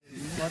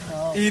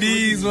It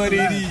is what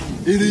it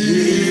is. It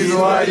is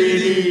what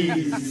it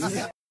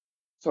is.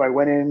 So I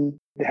went in,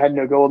 they had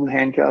no golden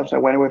handcuffs. I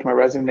went in with my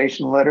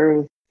resignation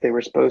letter. They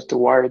were supposed to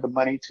wire the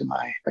money to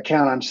my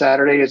account on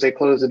Saturday as they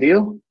closed the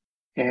deal.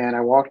 And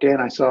I walked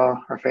in, I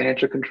saw our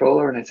financial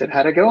controller, and I said,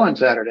 how'd it go on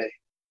Saturday?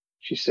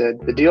 She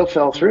said, the deal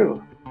fell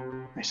through.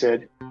 I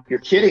said, you're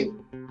kidding.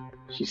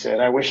 She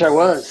said, I wish I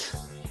was.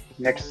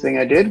 Next thing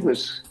I did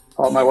was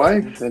call my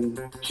wife, and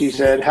she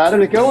said, how did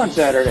it go on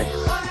Saturday?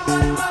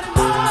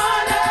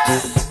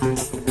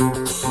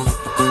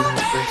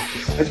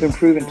 It's been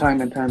proven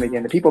time and time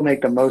again that people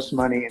make the most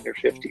money in their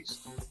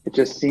 50s. It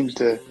just seems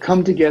to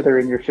come together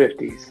in your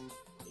 50s.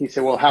 He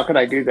said, well, how could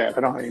I do that?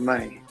 I don't have any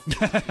money.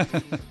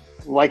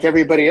 Like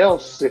everybody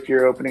else, if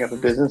you're opening up a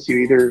business, you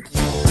either...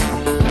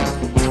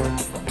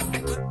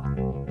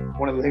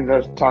 One of the things I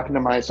was talking to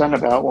my son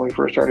about when we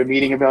first started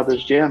meeting about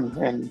this gym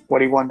and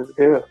what he wanted to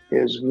do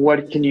is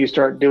what can you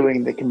start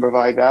doing that can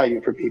provide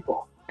value for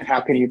people? And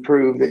how can you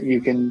prove that you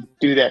can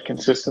do that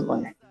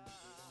consistently?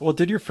 Well,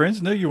 did your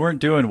friends know you weren't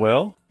doing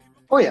well?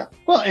 Oh, yeah.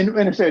 Well, and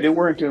I said they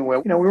weren't doing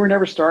well. You know, we were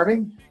never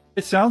starving.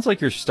 It sounds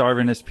like you're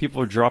starving as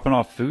people are dropping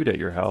off food at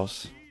your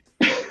house.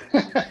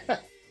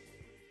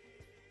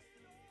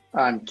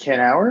 I'm Ken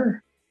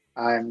Auer.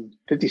 I'm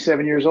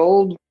 57 years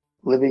old,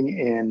 living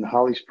in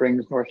Holly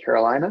Springs, North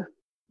Carolina.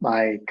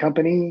 My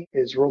company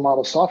is Role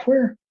Model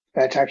Software.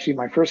 That's actually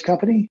my first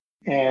company.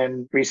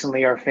 And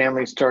recently our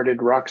family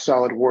started Rock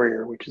Solid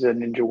Warrior, which is a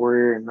Ninja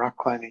Warrior and rock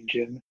climbing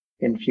gym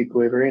in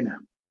Fuquay Arena.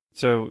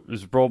 So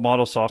is Role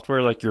Model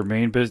Software like your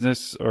main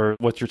business, or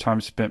what's your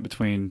time spent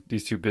between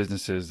these two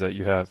businesses that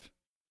you have?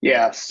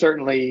 Yeah,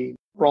 certainly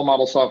Role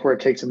Model Software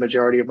takes a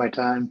majority of my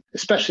time,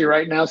 especially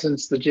right now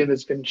since the gym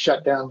has been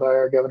shut down by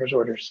our governor's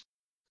orders.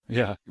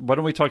 Yeah. Why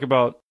don't we talk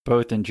about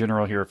both in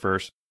general here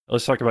first?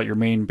 Let's talk about your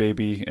main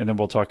baby, and then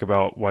we'll talk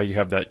about why you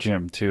have that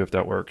gym too, if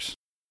that works.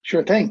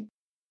 Sure thing.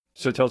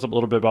 So tell us a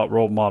little bit about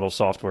Role Model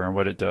Software and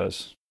what it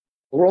does.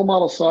 Role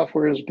Model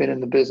Software has been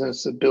in the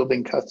business of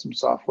building custom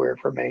software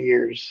for many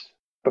years.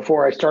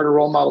 Before I started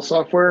Role Model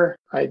Software,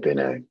 I'd been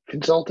a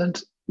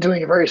consultant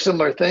doing a very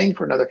similar thing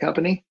for another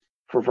company.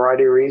 For a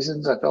variety of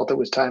reasons, I felt it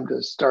was time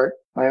to start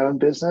my own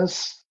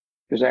business.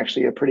 There's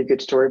actually a pretty good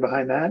story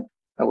behind that,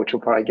 which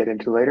we'll probably get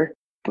into later.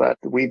 But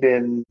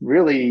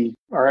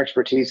our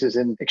expertise is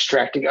in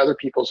extracting other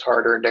people's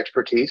hard-earned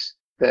expertise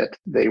that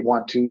they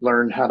want to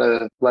learn how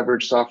to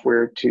leverage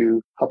software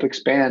to help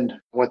expand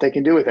what they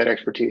can do with that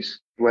expertise,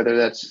 whether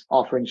that's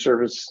offering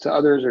service to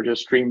others or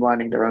just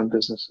streamlining their own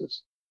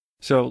businesses.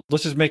 So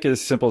let's just make it as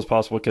simple as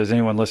possible, because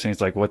anyone listening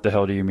is like, what the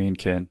hell do you mean,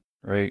 Ken?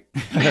 Right?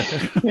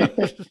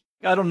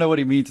 I don't know what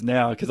he means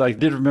now, because I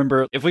did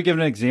remember, if we give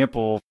an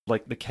example,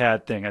 like the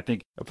CAD thing, I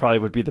think it probably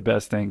would be the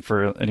best thing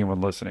for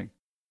anyone listening.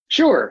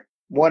 Sure.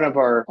 One of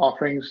our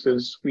offerings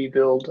is we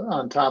build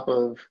on top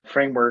of a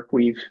framework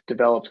we've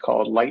developed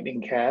called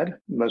Lightning CAD.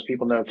 Most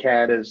people know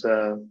CAD as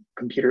a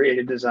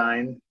computer-aided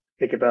design.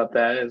 Think about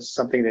that as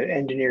something that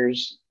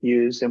engineers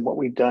use. And what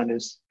we've done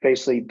is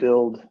basically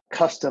build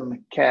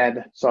custom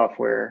CAD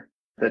software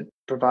that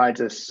provides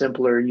a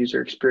simpler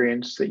user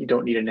experience that you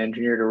don't need an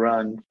engineer to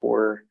run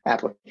for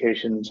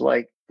applications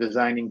like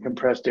designing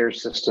compressed air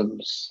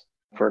systems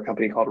for a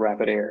company called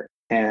Rapid Air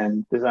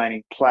and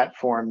designing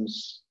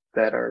platforms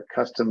that are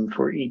custom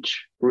for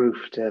each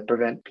roof to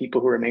prevent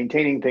people who are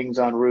maintaining things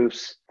on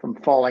roofs from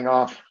falling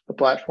off the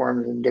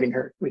platforms and getting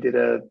hurt. We did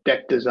a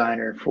deck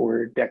designer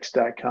for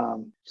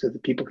decks.com so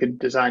that people could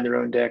design their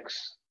own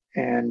decks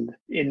and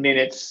in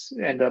minutes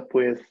end up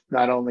with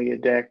not only a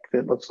deck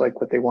that looks like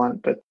what they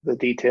want, but the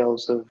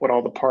details of what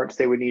all the parts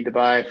they would need to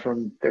buy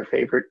from their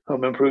favorite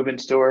home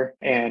improvement store,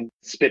 and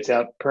spits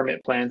out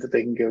permit plans that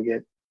they can go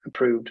get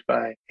approved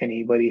by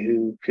anybody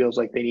who feels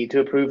like they need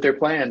to approve their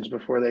plans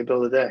before they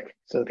build a deck.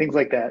 So things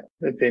like that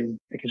have been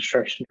the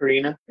construction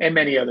arena and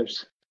many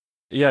others.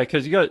 Yeah,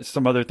 because you got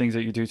some other things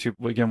that you do too.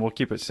 Again, we'll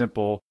keep it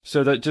simple.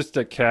 So that just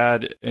the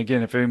CAD,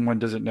 again, if anyone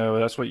doesn't know,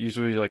 that's what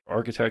usually like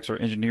architects or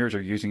engineers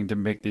are using to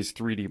make these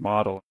 3D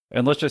model.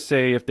 And let's just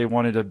say if they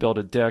wanted to build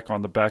a deck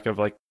on the back of,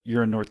 like,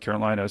 you're in North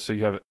Carolina, so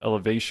you have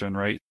elevation,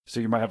 right? So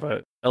you might have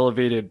an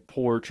elevated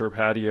porch or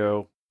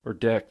patio or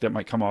deck that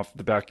might come off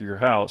the back of your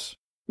house.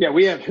 Yeah,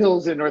 we have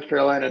hills in North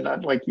Carolina,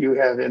 not like you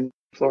have in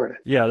Florida.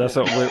 Yeah, that's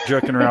what we're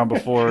joking around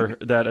before,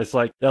 that it's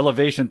like the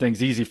elevation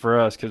thing's easy for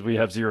us because we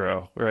have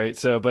zero, right?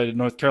 So, but in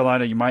North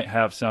Carolina, you might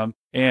have some.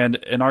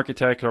 And an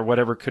architect or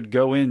whatever could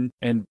go in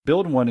and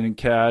build one in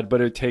CAD,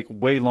 but it would take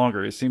way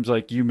longer. It seems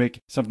like you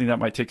make something that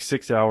might take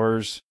 6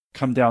 hours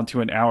come down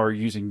to an hour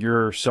using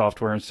your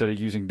software instead of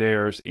using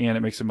theirs, and it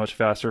makes it much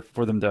faster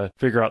for them to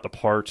figure out the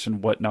parts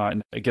and whatnot,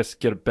 and I guess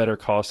get a better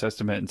cost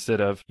estimate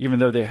instead of, even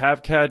though they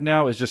have CAD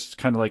now, it's just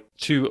kind of like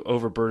too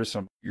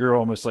overburdensome. You're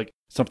almost like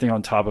something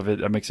on top of it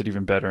that makes it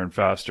even better and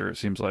faster, it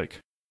seems like.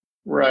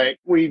 Right.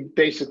 We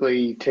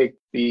basically take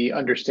the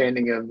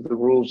understanding of the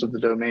rules of the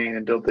domain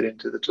and build it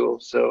into the tool.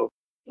 So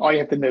all you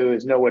have to do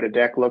is know what a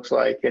deck looks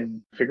like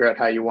and figure out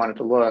how you want it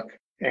to look.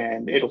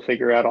 And it'll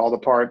figure out all the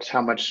parts,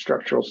 how much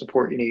structural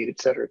support you need, et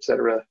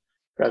cetera,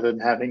 rather than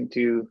having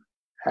to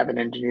have an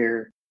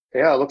engineer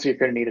Yeah, it looks like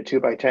you're going to need a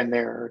 2x10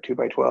 there or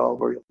 2x12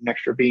 or an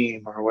extra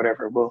beam or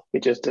whatever. Well,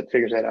 it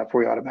figures that out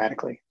for you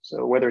automatically.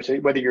 So whether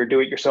you're a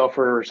do-it-yourselfer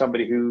or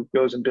somebody who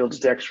goes and builds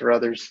decks for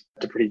others,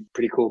 it's a pretty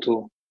cool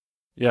tool.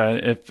 Yeah,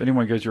 if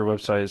anyone goes to your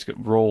website, it's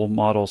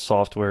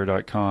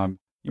rollmodelsoftware.com.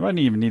 You might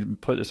even need to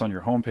put this on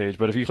your homepage,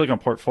 but if you click on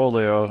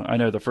portfolio, I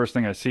know the first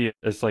thing I see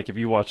is like if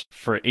you watch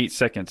for 8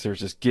 seconds,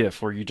 there's this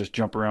GIF where you just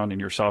jump around in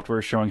your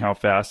software showing how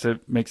fast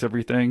it makes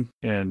everything.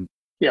 And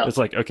Yeah, it's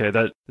like, okay,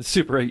 that's a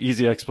super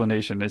easy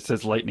explanation. It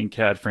says Lightning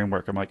CAD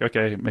framework. I'm like,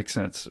 okay, it makes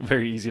sense.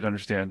 Very easy to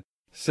understand.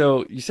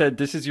 So you said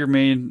this is your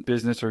main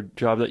business or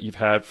job that you've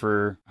had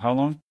for how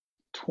long?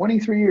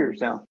 23 years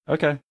now.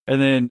 Okay.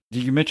 And then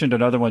you mentioned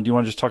another one. Do you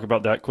want to just talk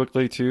about that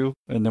quickly too?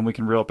 And then we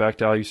can reel it back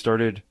to how you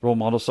started Role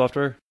Model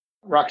Software?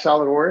 Rock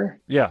Solid Warrior?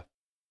 Yeah.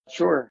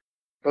 Sure.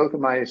 Both of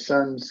my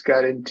sons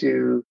got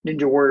into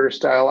Ninja Warrior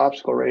style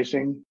obstacle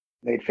racing,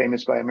 made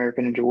famous by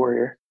American Ninja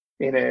Warrior.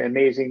 In an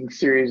amazing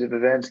series of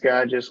events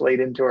God just laid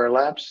into our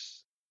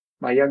laps,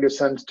 my youngest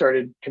son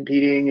started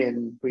competing,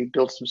 and we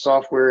built some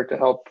software to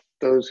help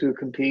those who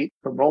compete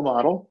from Role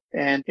Model.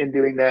 And in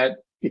doing that,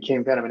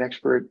 became kind of an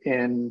expert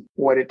in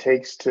what it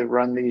takes to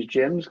run these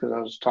gyms, because I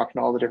was talking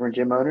to all the different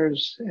gym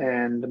owners,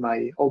 and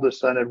my oldest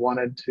son had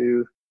wanted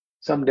to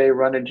someday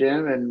run a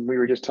gym, and we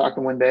were just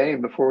talking one day,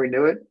 and before we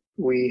knew it,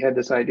 we had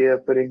this idea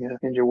of putting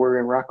a Ninja Warrior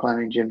and rock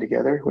climbing gym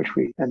together, which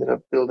we ended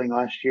up building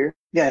last year.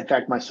 Yeah, in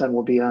fact, my son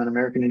will be on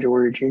American Ninja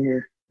Warrior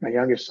Junior, my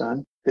youngest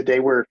son, the day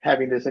we're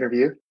having this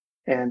interview.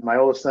 And my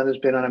oldest son has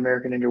been on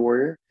American Ninja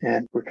Warrior,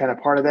 and we're kind of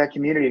part of that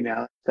community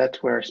now.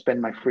 That's where I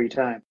spend my free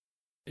time.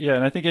 Yeah,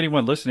 and I think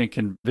anyone listening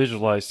can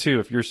visualize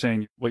too, if you're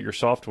saying what your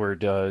software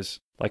does,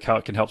 like how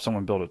it can help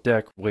someone build a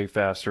deck way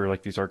faster,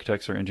 like these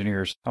architects or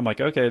engineers. I'm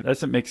like, okay, that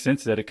doesn't make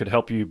sense that it could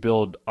help you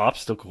build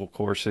obstacle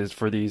courses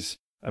for these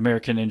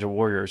American Ninja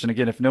Warriors. And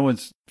again, if no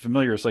one's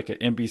familiar, it's like an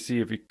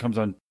NBC, if it comes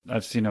on,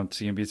 I've seen on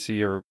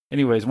CNBC or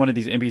anyways, one of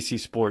these NBC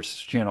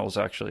sports channels,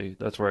 actually.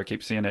 That's where I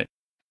keep seeing it.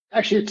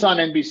 Actually, it's on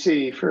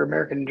NBC for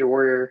American Ninja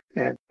Warrior,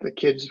 and the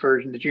kids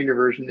version, the junior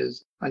version,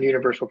 is on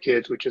Universal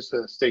Kids, which is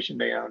the station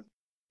they own.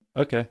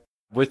 Okay.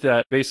 With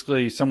that,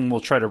 basically, someone will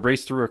try to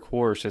race through a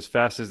course as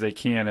fast as they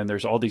can, and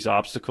there's all these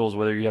obstacles,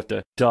 whether you have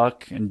to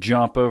duck and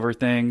jump over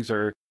things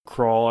or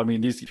crawl. I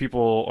mean, these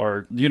people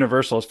are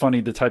universal. It's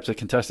funny the types of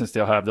contestants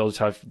they'll have. They'll just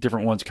have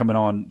different ones coming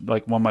on.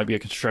 Like one might be a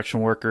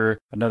construction worker,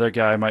 another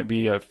guy might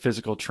be a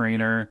physical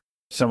trainer.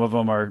 Some of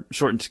them are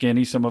short and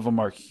skinny. Some of them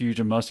are huge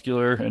and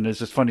muscular. And it's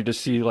just funny to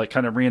see like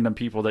kind of random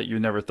people that you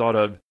never thought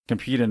of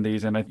compete in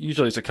these. And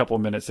usually it's a couple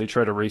of minutes. They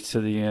try to race to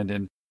the end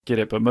and get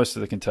it. But most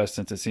of the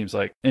contestants, it seems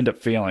like, end up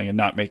failing and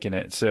not making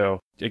it.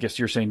 So I guess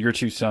you're saying your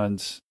two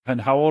sons.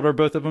 And how old are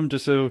both of them?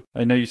 Just so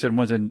I know you said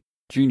one's in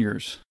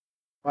juniors.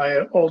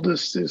 My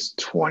oldest is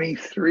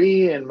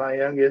 23 and my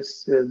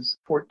youngest is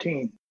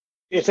 14.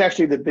 It's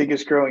actually the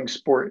biggest growing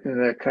sport in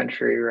the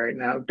country right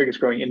now, biggest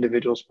growing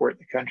individual sport in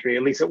the country.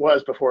 At least it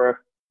was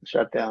before the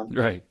shutdown.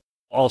 Right.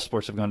 All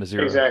sports have gone to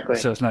zero. Exactly.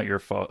 So it's not your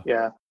fault.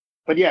 Yeah.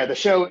 But yeah, the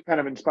show kind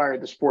of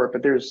inspired the sport,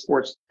 but there's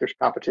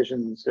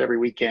competitions every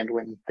weekend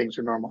when things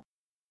are normal.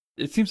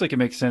 It seems like it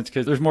makes sense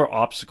because there's more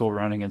obstacle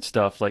running and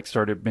stuff like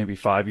started maybe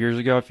 5 years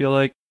ago, I feel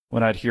like,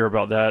 when I'd hear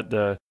about that,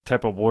 the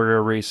type of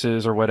warrior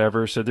races or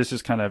whatever. So this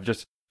is kind of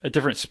just a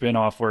different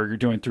spin-off where you're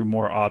doing through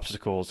more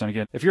obstacles. And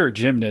again, if you're a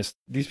gymnast,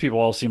 these people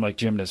all seem like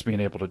gymnasts being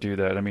able to do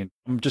that. I mean,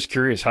 I'm just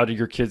curious, how did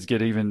your kids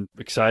get even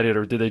excited,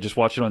 or did they just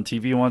watch it on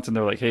TV once and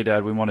they're like, hey,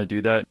 Dad, we want to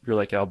do that? You're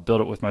like, I'll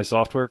build it with my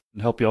software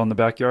and help you out in the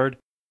backyard?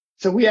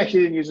 So we actually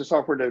didn't use the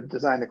software to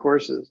design the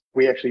courses.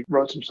 We actually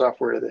wrote some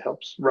software that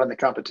helps run the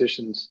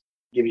competitions,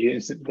 give you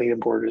instant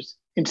leaderboards,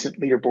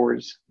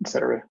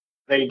 etc.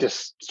 They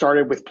just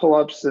started with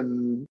pull-ups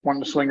and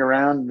wanted to swing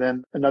around.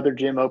 Then another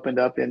gym opened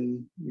up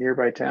in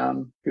nearby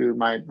town who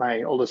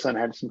my oldest son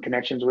had some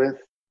connections with.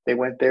 They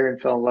went there and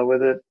fell in love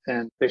with it.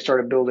 And they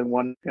started building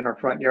one in our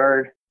front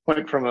yard.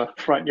 Went from a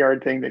front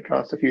yard thing that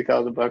cost a few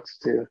 $1,000s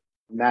to a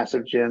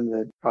massive gym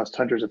that cost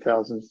hundreds of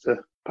thousands to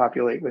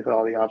populate with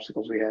all the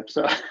obstacles we have.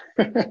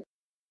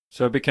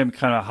 So it became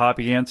kind of a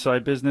hobby and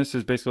side business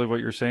is basically what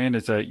you're saying,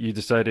 is that you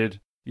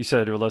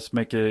said, well, let's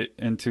make it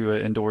into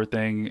an indoor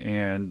thing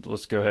and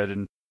let's go ahead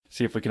and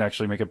see if we can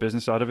actually make a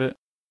business out of it.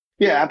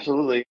 Yeah,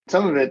 absolutely.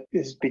 Some of it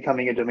is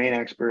becoming a domain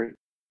expert.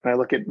 When I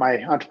look at my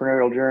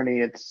entrepreneurial journey,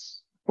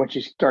 it's once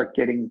you start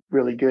getting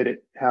really good at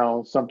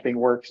how something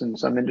works and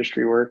some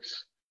industry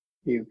works,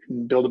 you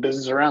can build a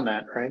business around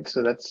that, right?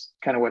 So that's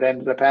kind of what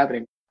ended up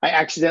happening. I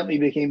accidentally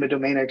became a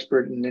domain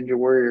expert in Ninja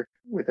Warrior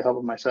with the help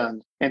of my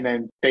sons. And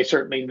then they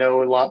certainly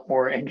know a lot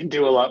more and can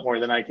do a lot more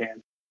than I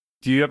can.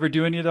 Do you ever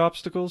do any of the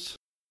obstacles?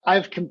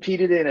 I've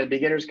competed in a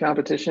beginner's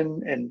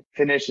competition and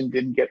finished and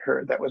didn't get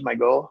hurt. That was my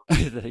goal.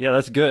 Yeah,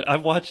 that's good.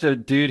 I've watched a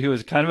dude who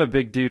was kind of a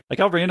big dude. Like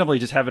I'll randomly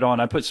just have it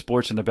on. I put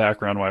sports in the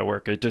background while I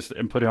work.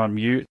 And put it on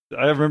mute.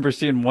 I remember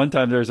seeing one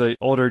time there's an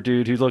older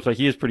dude who looked like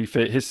he was pretty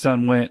fit. His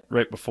son went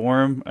right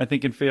before him, I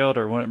think, and failed,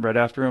 or went right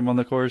after him on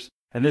the course.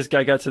 And this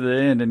guy got to the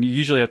end, and you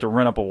usually have to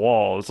run up a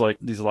wall. It's like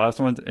these last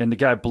ones. And the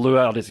guy blew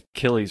out his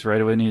Achilles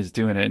right when he was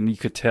doing it, and you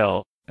could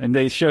tell. And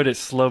they showed it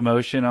slow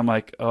motion. I'm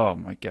like, oh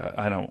my God,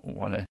 I don't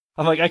want to.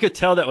 I'm like, I could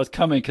tell that was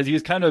coming because he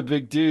was kind of a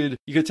big dude.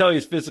 You could tell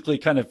he's physically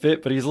kind of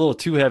fit, but he's a little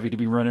too heavy to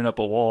be running up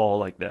a wall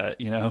like that,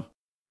 you know?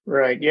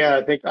 Right. Yeah.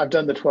 I think I've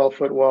done the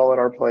 12-foot wall at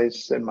our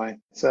place, and my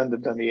sons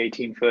have done the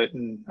 18-foot,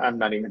 and I'm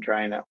not even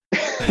trying now.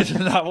 It's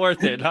not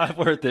worth it. Not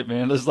worth it,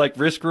 man. It's like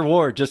risk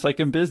reward, just like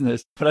in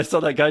business. But I saw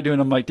that guy doing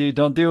it. I'm like, dude,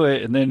 don't do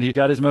it. And then he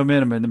got his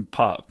momentum and then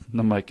pop. And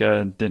I'm like,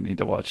 didn't need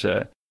to watch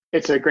that.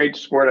 It's a great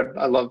sport.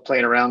 I love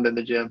playing around in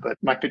the gym, but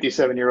my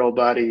 57-year-old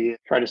body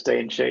try to stay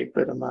in shape,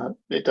 but I'm not.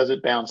 It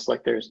doesn't bounce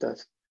like theirs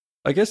does.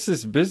 I guess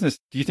this business,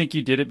 do you think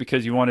you did it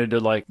because you wanted to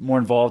like more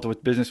involved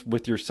with business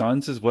with your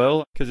sons as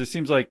well? Because it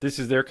seems like this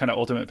is their kind of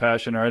ultimate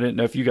passion, or I didn't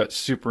know if you got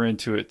super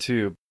into it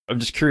too. I'm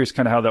just curious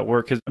kind of how that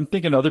worked because I'm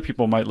thinking other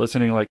people might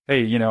listening like,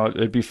 hey, you know,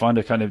 it'd be fun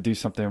to kind of do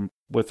something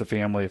with the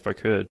family if I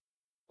could.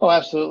 Oh,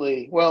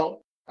 absolutely.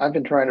 Well, I've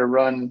been trying to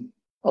run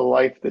a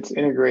life that's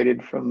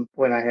integrated from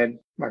when I had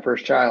my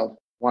first child.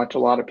 Watch a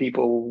lot of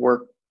people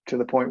work to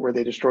the point where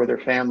they destroy their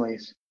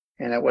families,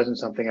 and that wasn't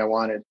something I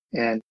wanted.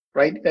 And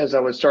right as I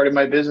was starting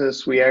my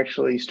business, we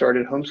actually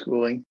started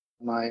homeschooling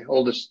my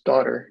oldest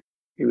daughter.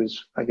 He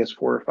was, I guess,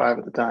 4 or 5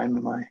 at the time,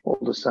 and my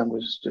oldest son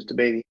was just a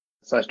baby.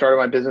 So I started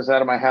my business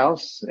out of my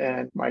house,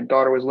 and my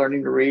daughter was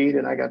learning to read,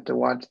 and I got to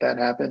watch that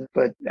happen.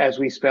 But as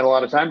we spent a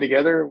lot of time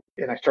together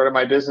and I started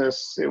my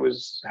business, it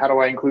was, how do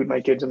I include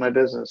my kids in my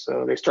business?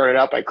 So they started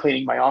out by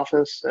cleaning my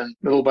office, and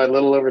little by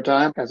little over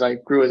time, as I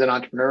grew as an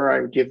entrepreneur,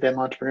 I would give them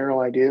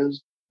entrepreneurial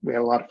ideas. We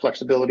have a lot of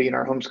flexibility in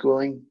our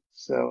homeschooling.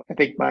 So I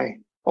think my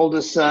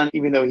oldest son,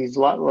 even though he's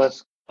a lot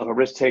less of a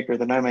risk taker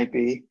than I might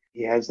be,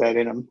 he has that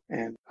in him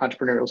and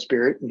entrepreneurial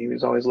spirit, and he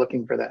was always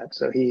looking for that.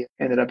 So he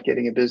ended up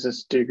getting a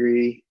business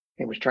degree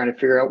and was trying to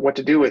figure out what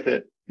to do with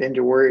it. Ninja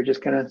Warrior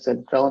just kind of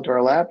fell into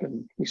our lap,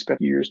 and we spent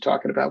years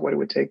talking about what it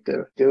would take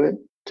to do it.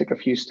 Took a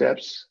few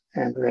steps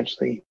and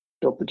eventually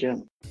built the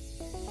gym.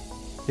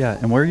 Yeah.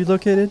 And where are you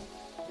located?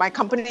 My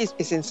company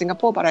is in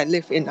Singapore, but I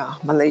live in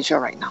Malaysia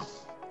right now.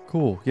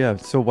 Cool. Yeah.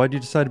 So why did you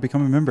decide to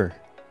become a member?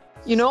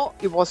 You know,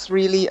 it was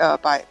really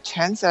by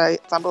chance that I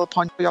stumbled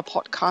upon your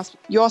podcast.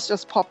 Yours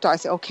just popped out. I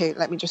said, okay,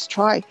 let me just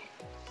try.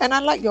 And I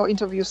like your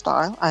interview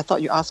style. I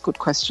thought you asked good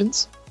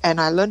questions, and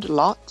I learned a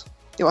lot.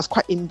 It was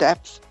quite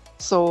in-depth.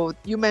 So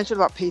you mentioned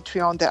about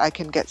Patreon that I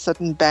can get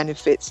certain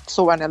benefits.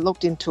 So when I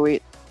looked into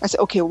it, I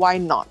said, okay, why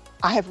not?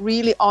 I have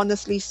really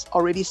honestly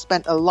already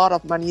spent a lot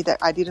of money that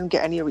I didn't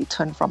get any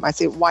return from. I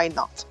said, why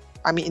not?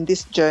 I mean, in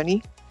this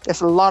journey,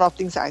 there's a lot of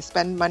things that I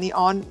spend money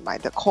on,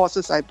 the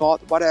courses I bought,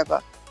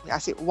 whatever. I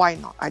said, why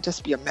not? I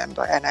just be a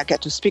member and I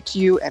get to speak to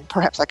you, and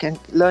perhaps I can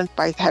learn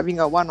by having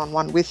a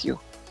one-on-one with you.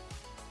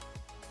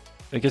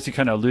 I guess you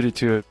kind of alluded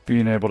to it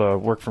being able to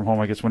work from home,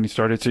 I guess, when you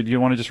started. So do you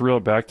want to just reel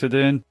it back to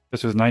then?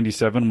 This was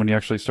 97 when you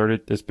actually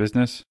started this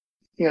business?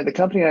 Yeah, the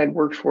company I had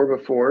worked for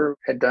before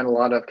had done a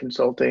lot of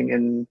consulting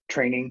and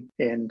training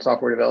in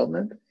software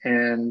development.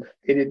 And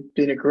it had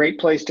been a great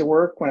place to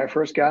work when I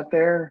first got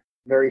there.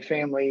 Very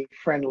family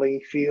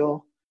friendly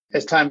feel.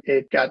 As time,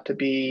 it got to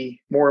be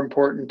more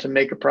important to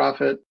make a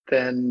profit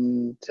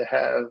than to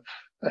have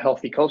a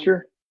healthy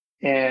culture.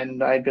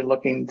 And I'd been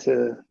looking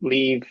to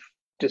leave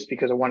just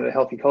because I wanted a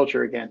healthy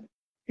culture again.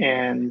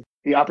 And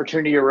the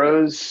opportunity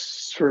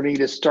arose for me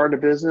to start a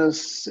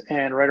business.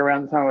 And right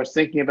around the time I was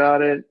thinking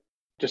about it,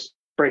 just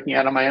breaking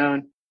out on my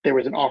own, there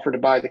was an offer to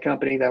buy the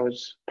company that I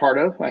was part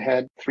of. I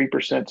had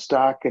 3%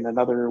 stock and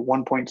another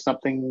 1 point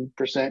something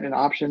percent in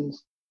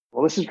options.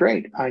 Well, this is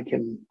great. I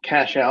can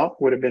cash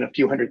out, would have been a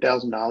few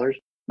 $100,000,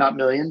 not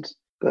millions,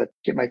 but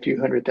get my few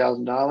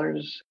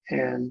 $100,000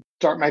 and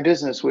start my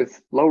business with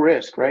low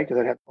risk, right?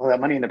 Because I'd have all that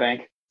money in the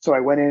bank. So I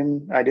went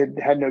in,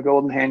 had no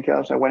golden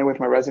handcuffs. I went in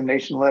with my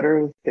resignation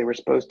letter. They were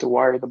supposed to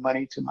wire the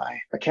money to my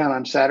account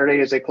on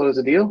Saturday as they closed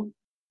the deal.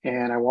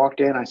 And I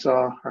walked in, I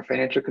saw our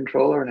financial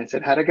controller, and I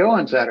said, how'd it go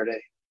on Saturday?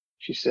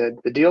 She said,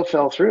 the deal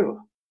fell through.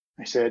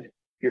 I said,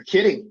 you're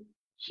kidding.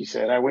 She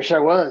said, I wish I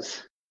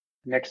was.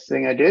 Next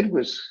thing I did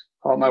was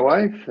call my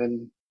wife,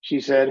 and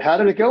she said, how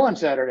did it go on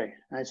Saturday?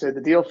 I said,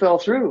 the deal fell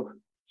through.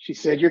 She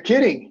said, you're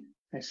kidding.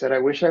 I said, I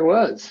wish I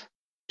was.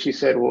 She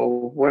said, well,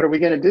 what are we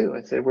going to do?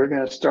 I said, we're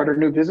going to start a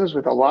new business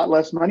with a lot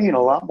less money and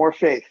a lot more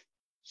faith.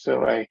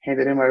 So I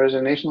handed in my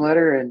resignation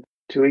letter, and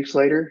 2 weeks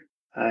later,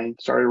 I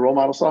started Role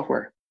Model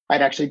Software.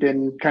 I'd actually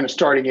been kind of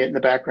starting it in the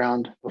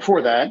background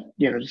before that,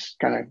 just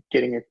kind of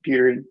getting a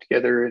computer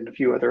together and a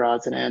few other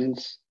odds and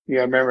ends. I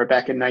remember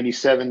back in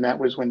 97, that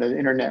was when the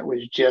internet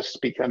was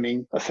just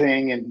becoming a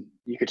thing, and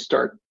you could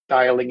start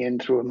dialing in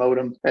through a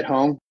modem at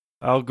home.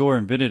 Al Gore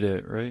invented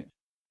it, right?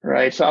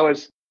 Right. So I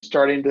was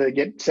starting to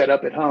get set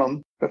up at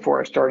home before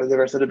I started the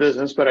rest of the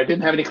business, but I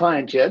didn't have any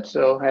clients yet.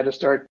 So I had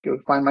to go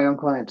find my own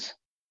clients.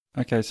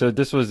 Okay. So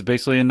this was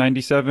basically in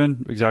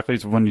 97, exactly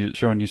when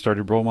you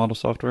started Role Model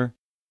Software?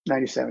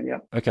 97, yeah.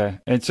 Okay.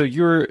 And so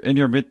you were in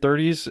your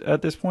mid-30s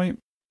at this point?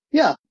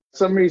 Yeah.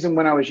 Some reason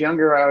when I was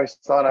younger, I always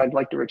thought I'd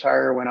like to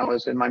retire when I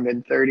was in my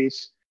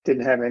mid-30s.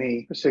 Didn't have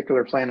any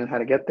particular plan on how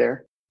to get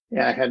there.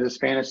 Yeah, I had this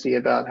fantasy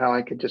about how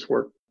I could just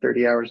work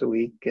 30 hours a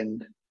week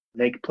and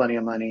make plenty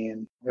of money,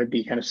 and I'd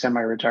be kind of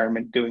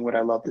semi-retirement doing what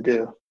I love to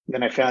do.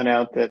 Then I found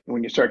out that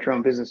when you start your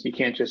own business, you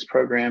can't just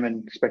program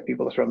and expect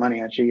people to throw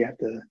money at you. You have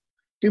to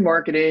do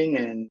marketing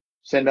and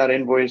send out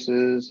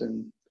invoices,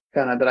 and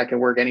found out that I could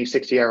work any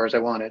 60 hours I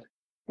wanted,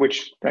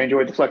 which I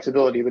enjoyed the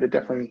flexibility, but it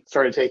definitely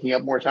started taking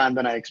up more time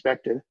than I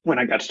expected when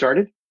I got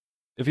started.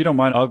 If you don't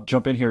mind, I'll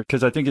jump in here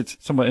because I think it's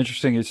somewhat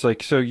interesting. It's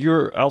like, so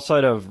you're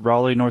outside of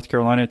Raleigh, North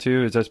Carolina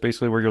too? Is that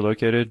basically where you're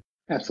located?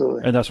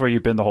 Absolutely. And that's where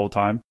you've been the whole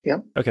time?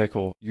 Yep. Okay,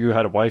 cool. You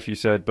had a wife, you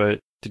said, but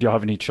did y'all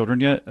have any children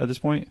yet at this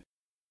point?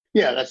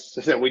 Yeah, that's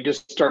I said. We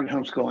just started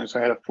homeschooling. So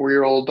I had a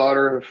 4-year-old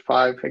daughter of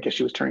 5. I guess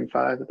she was turning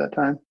 5 at that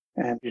time.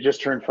 And she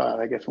just turned 5,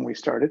 I guess, when we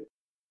started.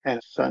 And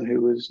a son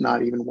who was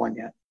not even 1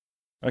 yet.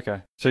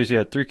 Okay. So you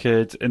had 3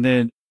 kids and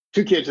then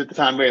 2 kids at the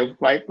time. We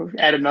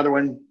added another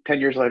one 10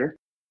 years later.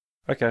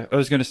 Okay. I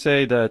was going to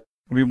say that,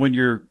 I mean, when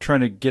you're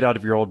trying to get out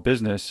of your old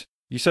business,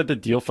 you said the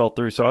deal fell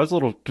through. So I was a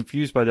little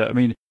confused by that. I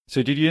mean,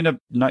 so did you end up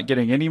not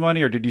getting any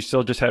money, or did you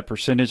still just have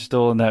percentage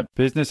still in that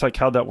business? Like,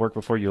 how'd that work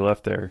before you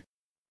left there?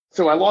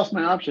 So I lost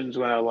my options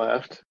when I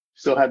left.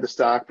 Still had the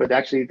stock, but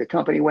actually the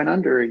company went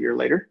under a year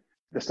later.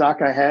 The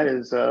stock I had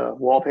is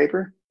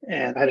wallpaper,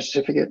 and I had a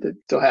certificate that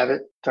still have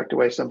it tucked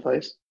away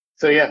someplace.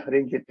 So yeah, I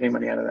didn't get any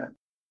money out of that.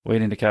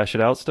 Waiting to cash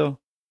it out still?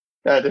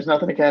 There's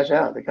nothing to cash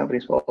out. The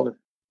company's folded.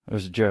 It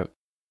was a joke.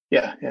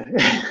 Yeah.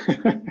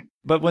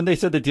 But when they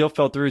said the deal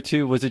fell through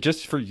too, was it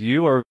just for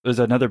you, or was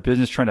another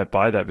business trying to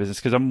buy that business?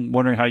 Because I'm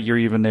wondering how you're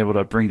even able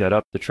to bring that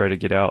up to try to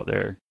get out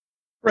there.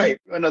 Right.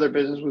 Another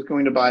business was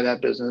going to buy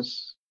that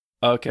business.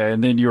 Okay.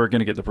 And then you were going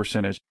to get the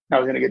percentage. I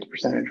was going to get the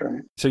percentage,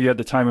 right? So you had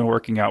the timing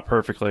working out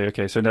perfectly.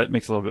 Okay. So that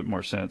makes a little bit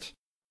more sense.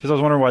 Because I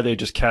was wondering why they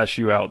just cash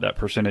you out that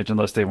percentage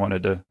unless they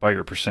wanted to buy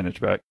your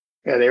percentage back.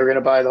 Yeah, they were going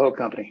to buy the whole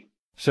company.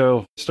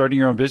 So starting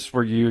your own business,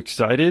 were you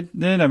excited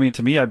then? I mean,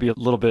 to me, I'd be a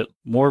little bit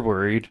more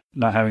worried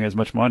not having as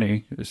much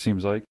money, it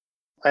seems like.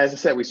 As I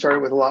said, we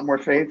started with a lot more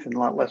faith and a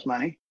lot less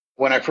money.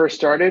 When I first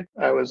started,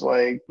 I was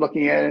like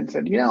looking at it and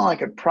said, I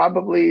could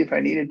probably, if I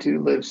needed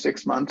to, live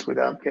 6 months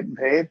without getting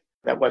paid.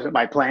 That wasn't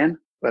my plan,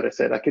 but I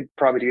said I could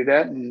probably do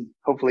that and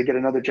hopefully get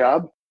another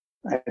job.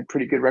 I had a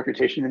pretty good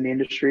reputation in the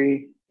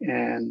industry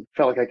and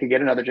felt like I could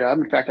get another job.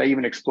 In fact, I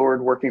even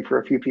explored working for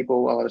a few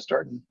people while I was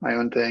starting my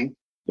own thing,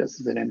 just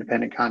as an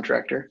independent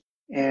contractor,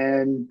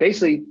 and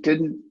basically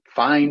didn't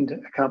find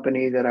a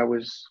company that I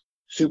was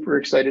super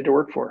excited to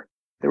work for.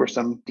 There were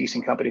some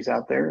decent companies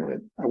out there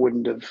that I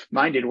wouldn't have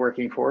minded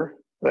working for,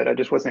 but I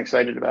just wasn't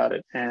excited about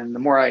it. And the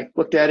more I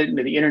looked at it,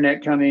 into the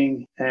internet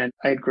coming, and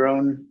I had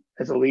grown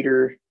as a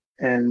leader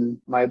and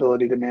my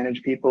ability to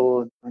manage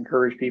people and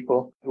encourage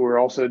people who were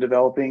also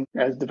developing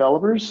as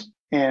developers,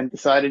 and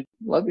decided,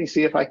 let me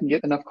see if I can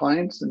get enough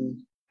clients and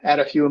add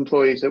a few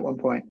employees at one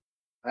point.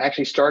 I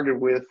actually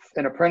started with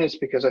an apprentice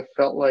because I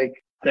felt like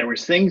there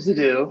was things to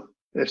do.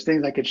 There's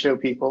things I could show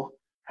people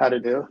how to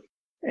do.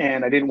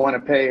 And I didn't want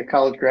to pay a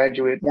college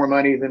graduate more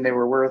money than they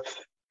were worth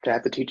to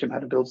have to teach them how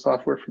to build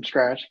software from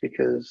scratch,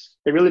 because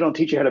they really don't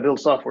teach you how to build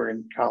software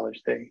in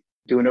college. They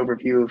do an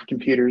overview of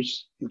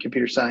computers and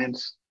computer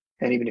science.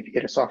 And even if you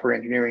get a software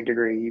engineering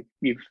degree,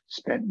 you've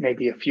spent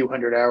maybe a few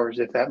hundred hours,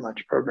 if that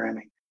much,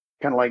 programming.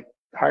 Kind of like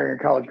hiring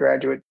a college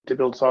graduate to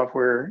build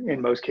software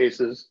in most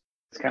cases.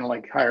 It's kind of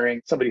like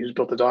hiring somebody who's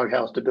built a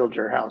doghouse to build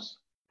your house.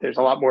 There's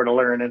a lot more to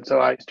learn. And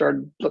so I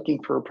started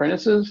looking for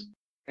apprentices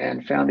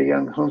and found a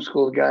young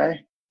homeschooled guy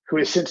who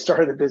has since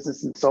started the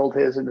business and sold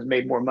his and has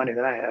made more money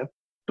than I have.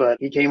 But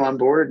he came on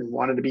board and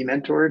wanted to be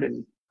mentored,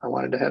 and I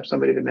wanted to have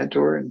somebody to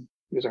mentor. And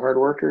he was a hard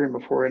worker. And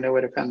before I know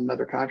it, I found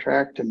another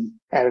contract and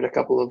added a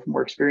couple of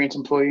more experienced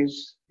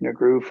employees.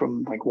 Grew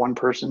from like one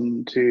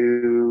person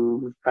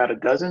to about a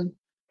dozen.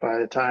 By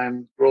the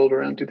time rolled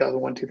around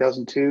 2001,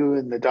 2002,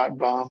 and the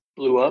dot-bomb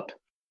blew up,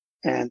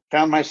 and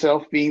found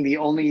myself being the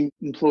only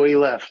employee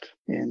left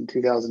in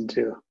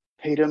 2002.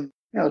 Paid him,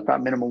 it was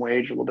about minimum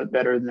wage, a little bit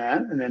better than that.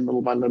 And then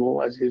little by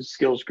little, as his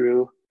skills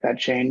grew, that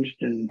changed.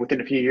 And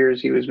within a few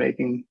years, he was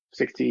making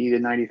 $60,000 to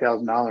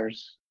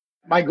 $90,000.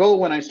 My goal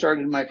when I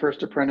started my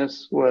first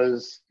apprentice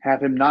was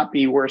have him not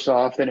be worse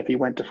off than if he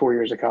went to 4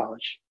 years of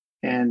college.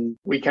 And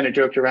we kind of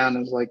joked around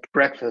as like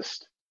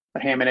breakfast, a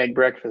ham and egg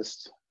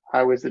breakfast.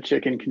 I was the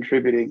chicken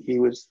contributing. He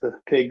was the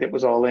pig that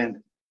was all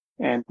in.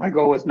 And my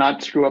goal was not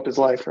to screw up his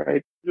life,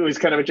 right? It was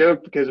kind of a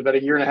joke because about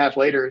a year and a half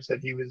later, it said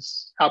he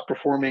was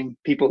outperforming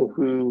people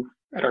who,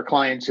 at our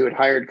clients who had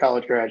hired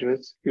college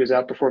graduates, he was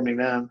outperforming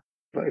them.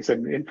 But I said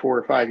in 4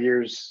 or 5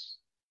 years,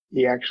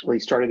 he actually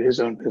started his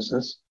own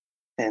business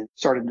and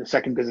started the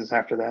second business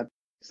after that,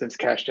 since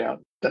cashed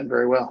out, done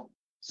very well.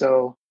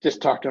 So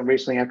just talked to him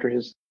recently after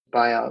his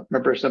buyout.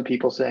 Remember some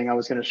people saying I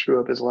was going to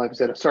screw up his life. I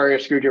said, sorry, I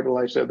screwed your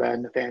life so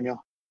bad,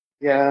 Nathaniel.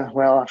 Yeah,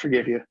 well, I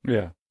forgive you.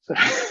 Yeah. So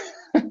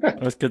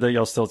That's good that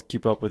y'all still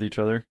keep up with each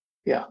other.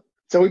 Yeah.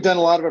 So we've done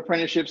a lot of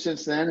apprenticeships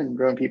since then and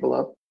grown people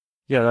up.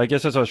 Yeah, I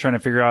guess that's what I was trying to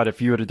figure out,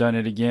 if you would have done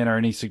it again or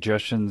any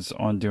suggestions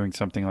on doing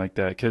something like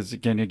that. Because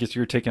again, I guess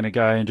you're taking a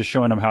guy and just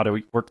showing him how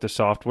to work the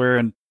software.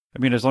 And I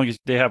mean, as long as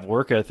they have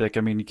work ethic,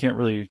 I mean, you can't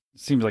really, it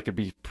seems like it'd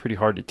be pretty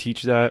hard to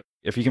teach that.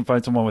 If you can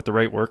find someone with the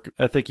right work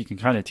ethic, you can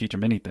kind of teach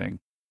them anything.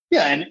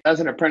 Yeah, and as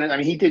an apprentice, I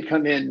mean, he did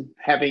come in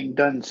having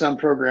done some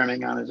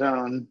programming on his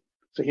own,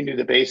 so he knew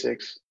the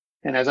basics.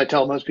 And as I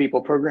tell most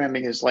people,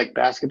 programming is like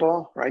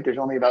basketball, right? There's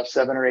only about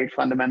 7 or 8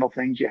 fundamental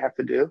things you have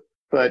to do,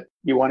 but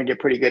you want to get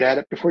pretty good at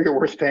it before you're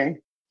worth paying.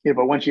 Yeah,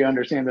 but once you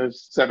understand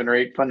those 7 or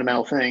 8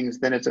 fundamental things,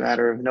 then it's a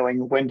matter of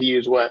knowing when to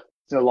use what.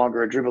 It's no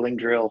longer a dribbling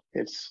drill.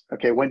 It's,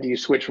 okay, when do you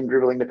switch from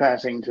dribbling to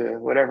passing to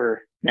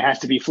whatever? It has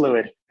to be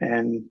fluid.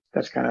 And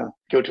that's kind of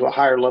go to a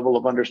higher level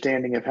of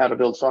understanding of how to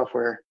build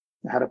software,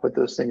 how to put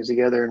those things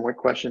together and what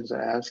questions to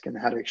ask and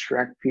how to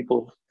extract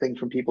things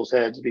from people's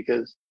heads.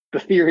 Because the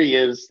theory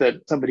is that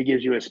somebody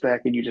gives you a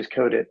spec and you just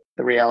code it.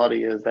 The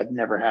reality is that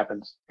never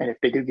happens. And if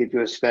they do give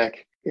you a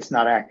spec, it's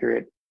not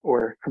accurate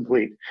or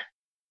complete.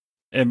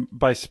 And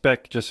by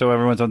spec, just so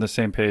everyone's on the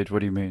same page, what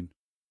do you mean?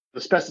 The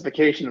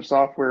specification of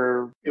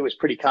software, it was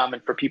pretty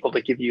common for people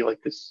to give you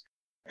like this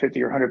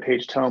 50 or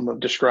 100-page tome of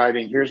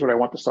describing, here's what I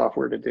want the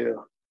software to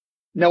do.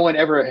 No one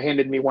ever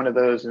handed me one of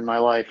those in my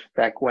life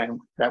back when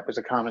that was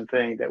a common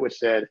thing that was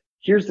said,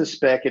 here's the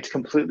spec, it's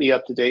completely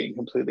up to date and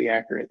completely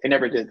accurate. They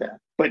never did that.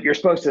 But you're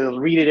supposed to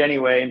read it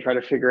anyway and try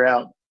to figure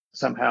out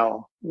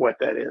somehow what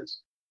that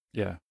is.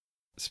 Yeah.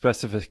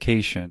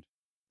 Specification.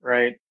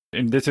 Right.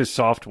 And this is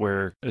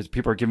software, as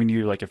people are giving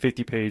you like a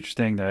 50-page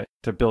thing that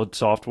to build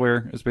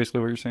software is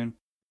basically what you're saying?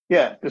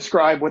 Yeah.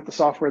 Describe what the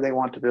software they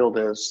want to build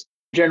is.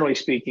 Generally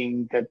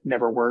speaking, that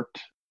never worked.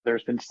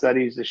 There's been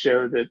studies that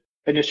show that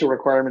initial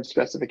requirement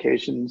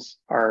specifications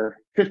are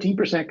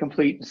 15%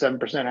 complete and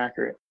 7%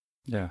 accurate.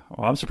 Yeah.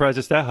 Well, I'm surprised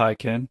it's that high,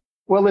 Ken.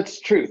 Well, it's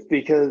truth,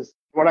 because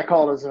what I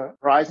call it is a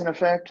horizon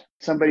effect.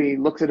 Somebody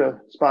looks at a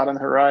spot on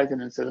the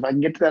horizon and says, if I can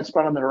get to that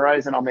spot on the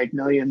horizon, I'll make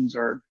millions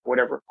or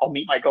whatever. I'll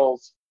meet my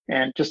goals.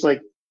 And just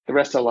like the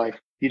rest of life,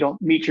 you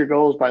don't meet your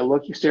goals by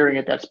staring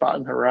at that spot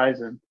on the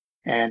horizon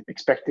and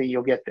expecting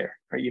you'll get there.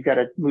 Right? You've got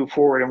to move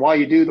forward. And while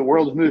you do, the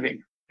world is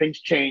moving. Things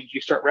change. You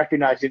start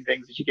recognizing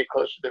things as you get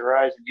closer to the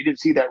horizon. You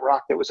didn't see that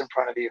rock that was in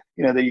front of you,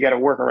 that you got to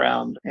work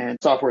around. And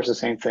software is the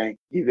same thing.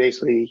 You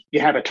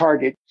have a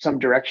target, some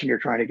direction you're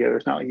trying to go.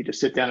 It's not like you just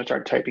sit down and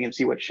start typing and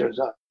see what shows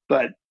up.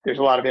 But there's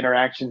a lot of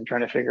interaction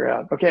trying to figure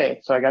out, okay,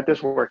 so I got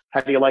this work.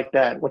 How do you like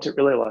that? What's it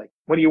really like?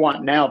 What do you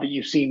want now that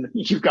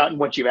you've gotten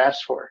what you've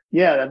asked for?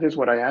 Yeah, that is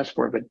what I asked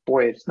for, but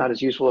boy, it's not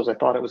as useful as I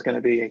thought it was going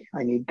to be.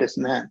 I need this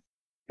and that.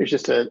 There's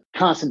just a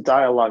constant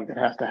dialogue that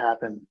has to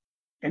happen.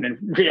 And in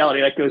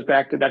reality, that goes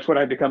back to, that's what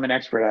I've become an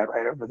expert at,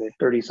 right? Over the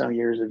 30 some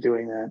years of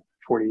doing that,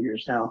 40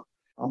 years now,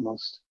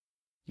 almost.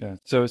 Yeah.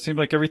 So it seemed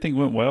like everything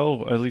went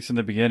well, at least in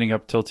the beginning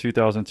up till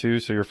 2002.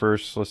 So your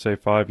first, let's say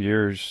 5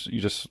 years, you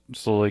just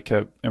slowly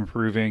kept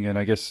improving. And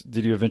I guess,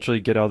 did you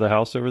eventually get out of the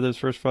house over those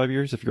first 5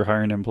 years if you're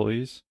hiring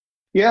employees?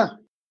 Yeah.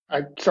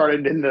 I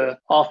started in the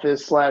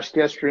office /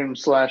 guest room /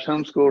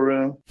 homeschool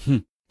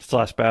room.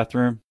 /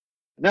 bathroom?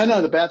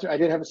 No, the bathroom. I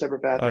did have a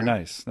separate bathroom. Oh,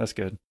 nice. That's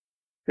good.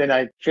 Then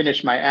I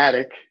finished my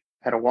attic,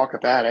 had a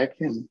walk-up attic,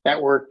 and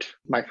that worked.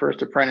 My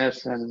first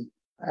apprentice, and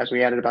as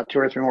we added about 2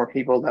 or 3 more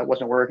people, that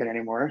wasn't working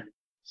anymore.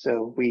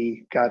 So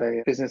we got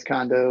a business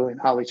condo in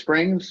Holly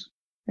Springs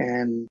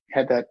and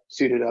had that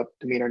suited up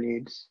to meet our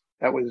needs.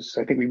 That was,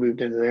 I think we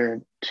moved into there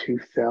in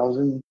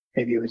 2000.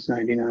 Maybe it was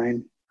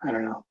 99. I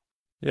don't know.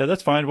 Yeah,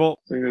 that's fine. Well,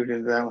 we moved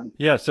into that one.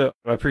 Yeah, so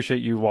I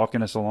appreciate you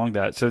walking us along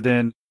that. So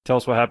then tell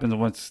us what happens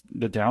once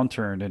the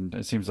downturn, and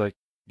it seems like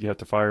you have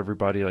to fire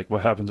everybody. Like,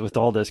 what happens with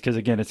all this? Because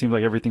again, it seemed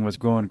like everything was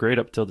going great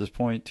up till this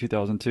point,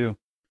 2002.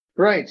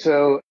 Right.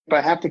 So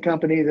about half the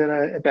company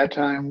that at that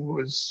time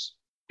was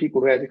people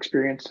who had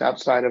experience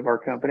outside of our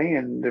company,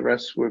 and the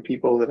rest were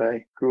people that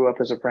I grew up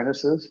as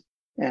apprentices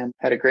and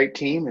had a great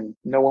team, and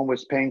no one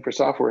was paying for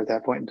software at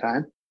that point in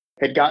time.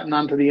 Had gotten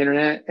onto the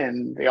internet,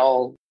 and they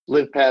all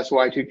lived past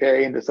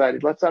Y2K and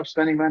decided, let's stop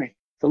spending money.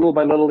 So little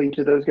by little, each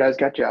of those guys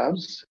got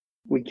jobs.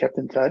 We kept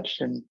in touch,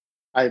 and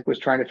I was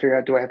trying to figure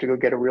out, do I have to go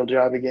get a real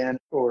job again,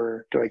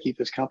 or do I keep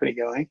this company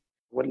going?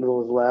 What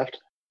little is left.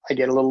 I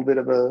get a little bit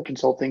of a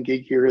consulting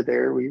gig here or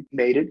there. We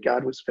made it.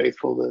 God was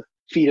faithful to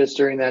feed us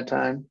during that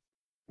time.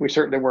 We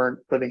certainly weren't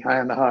living high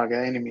on the hog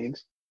by any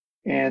means.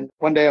 And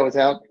one day I was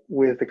out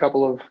with a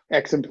couple of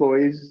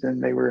ex-employees,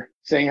 and they were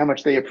saying how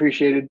much they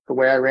appreciated the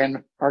way I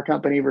ran our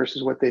company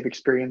versus what they've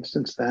experienced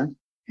since then.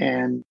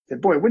 And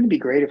said, boy, wouldn't it be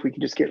great if we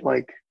could just get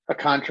like a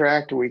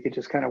contract, or we could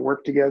just kind of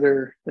work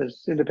together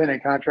as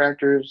independent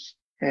contractors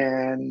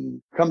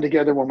and come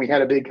together when we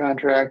had a big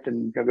contract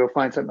and go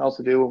find something else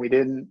to do when we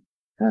didn't.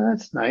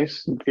 That's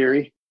nice in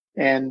theory.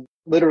 And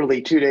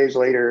literally 2 days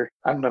later,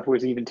 I don't know if it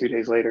was even 2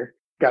 days later,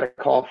 got a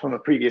call from a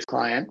previous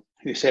client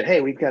who said,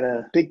 hey, we've got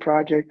a big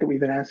project that we've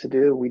been asked to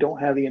do. We don't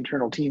have the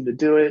internal team to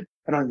do it.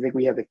 I don't think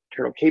we have the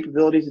internal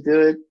capabilities to do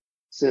it.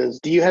 Says,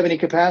 do you have any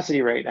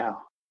capacity right now?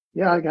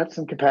 Yeah, I got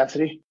some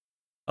capacity.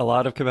 A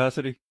lot of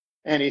capacity?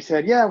 And he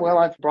said, yeah, well,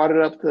 I've brought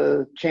it up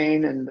the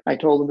chain, and I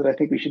told him that I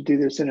think we should do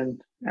this in an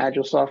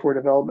agile software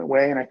development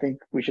way, and I think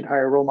we should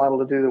hire a role model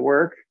to do the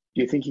work.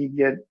 Do you think you can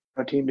get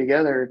a team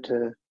together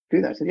to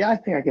do that? I said, yeah, I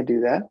think I could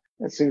do that.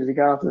 As soon as he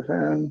got off the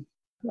phone,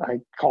 I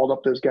called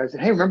up those guys and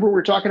said, hey, remember we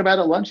were talking about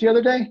at lunch the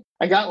other day?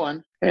 I got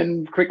one,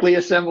 and quickly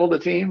assembled a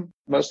team.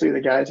 Mostly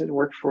the guys had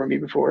worked for me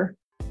before.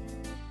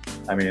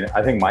 I mean,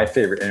 I think my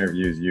favorite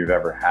interviews you've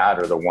ever had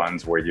are the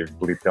ones where you've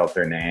bleeped out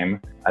their name.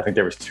 I think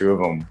there was 2 of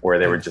them where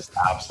they were just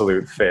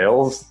absolute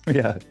fails.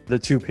 Yeah, the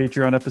 2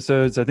 Patreon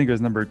episodes. I think it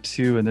was number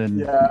 2 and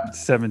then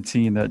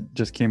 17 that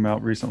just came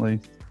out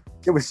recently.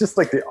 It was just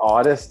like the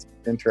oddest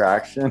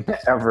interaction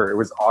ever. It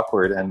was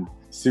awkward and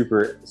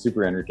super,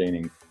 super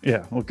entertaining.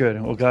 Yeah, well,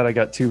 good. Well, glad I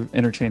got 2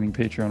 entertaining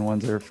Patreon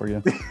ones there for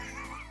you.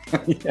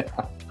 Yeah.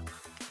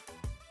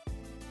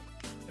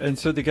 And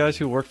so the guys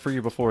who worked for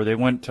you before, they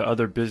went to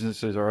other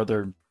businesses or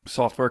other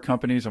software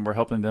companies and were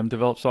helping them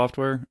develop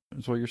software,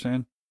 is what you're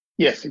saying?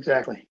 Yes,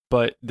 exactly.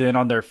 But then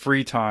on their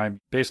free time,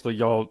 basically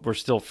y'all were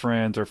still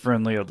friends or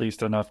friendly at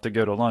least enough to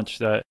go to lunch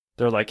that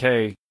they're like,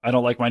 hey, I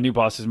don't like my new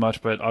boss as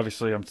much, but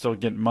obviously I'm still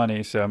getting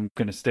money, so I'm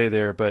going to stay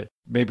there. But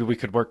maybe we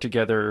could work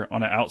together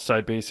on an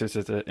outside basis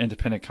as an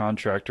independent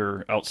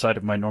contractor outside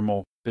of my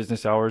normal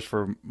business hours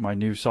for my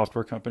new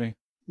software company.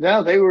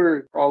 No, they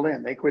were all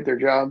in. They quit their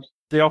jobs.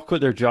 They all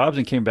quit their jobs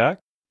and came back?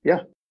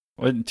 Yeah.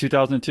 In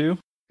 2002?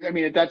 I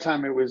mean, at that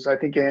time it was, I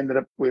think I ended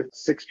up with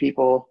 6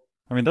 people.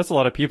 I mean, that's a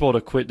lot of people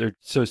to quit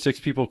so 6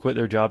 people quit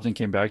their jobs and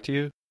came back to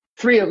you?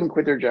 3 of them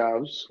quit their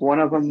jobs. One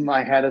of them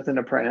I had as an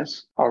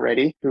apprentice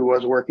already who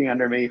was working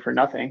under me for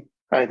nothing.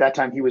 At that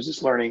time, he was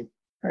just learning,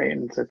 right?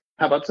 And said,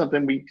 how about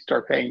something we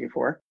start paying you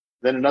for?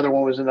 Then another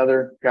one was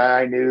another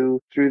guy I knew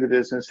through the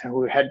business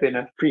who had been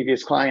a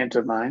previous client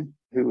of mine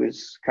who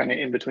was kind of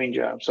in between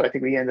jobs. So I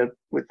think we ended up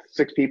with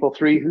 6 people,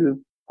 3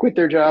 who quit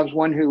their jobs,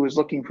 1 who was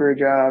looking for a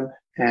job,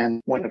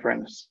 and 1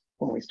 apprentice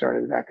when we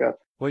started back up.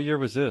 What year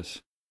was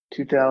this?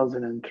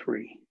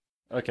 2003.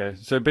 Okay,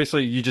 so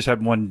basically you just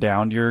had 1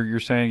 down year, you're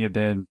saying, and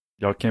then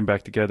y'all came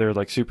back together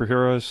like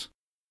superheroes?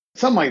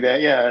 Something like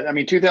that, yeah. I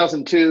mean,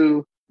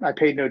 2002, I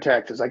paid no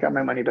taxes. I got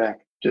my money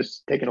back,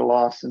 just taking a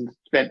loss, and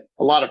spent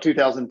a lot of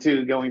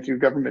 2002 going through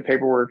government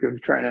paperwork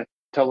of trying to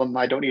tell them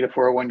I don't need a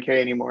 401k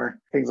anymore,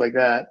 things like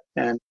that.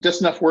 And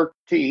just enough work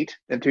to eat.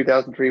 And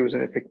 2003 was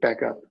when it picked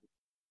back up.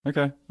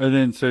 Okay. And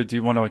then, so do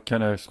you want to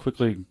kind of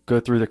quickly go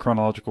through the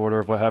chronological order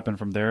of what happened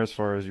from there as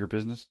far as your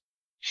business?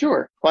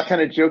 Sure. Well, I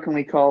kind of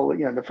jokingly call,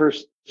 the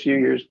first few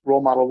years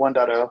Role Model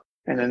 1.0,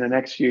 and then the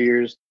next few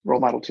years Role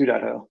Model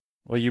 2.0.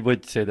 Well, you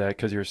would say that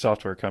because you're a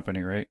software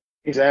company, right?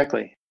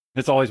 Exactly.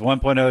 It's always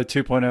 1.0,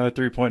 2.0,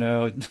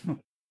 3.0.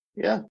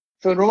 Yeah.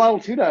 So in Role Model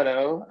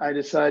 2.0, I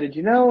decided,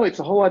 it's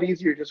a whole lot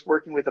easier just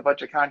working with a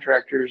bunch of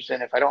contractors.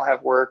 And if I don't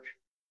have work,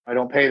 I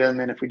don't pay them.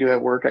 And if we do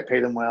have work, I pay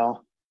them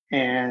well.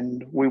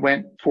 And we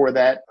went for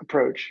that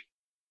approach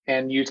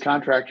and used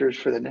contractors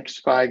for the next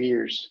 5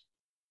 years.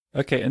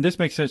 Okay, and this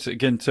makes sense,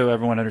 again, so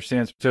everyone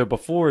understands. So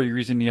before, the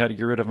reason you had to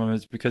get rid of them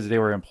is because they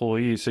were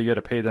employees, so you had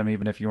to pay them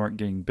even if you weren't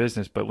getting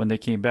business. But when they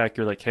came back,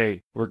 you're like,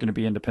 hey, we're going to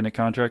be independent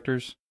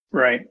contractors?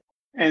 Right.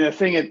 And the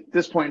thing at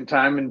this point in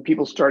time, and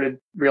people started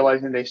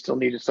realizing they still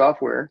needed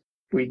software,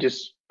 we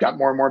just got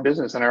more and more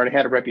business. And I already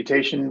had a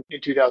reputation. In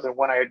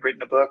 2001, I had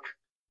written a book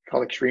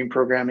called Extreme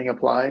Programming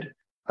Applied.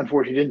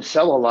 Unfortunately, didn't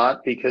sell a lot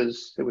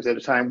because it was at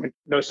a time when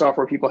no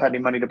software people had any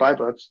money to buy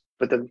books.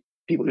 But the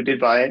people who did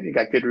buy it, it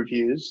got good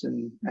reviews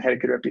and I had a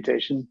good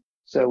reputation.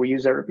 So we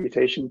used that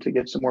reputation to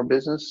get some more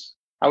business.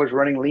 I was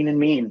running lean and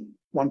mean.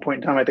 One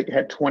point in time, I think I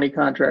had 20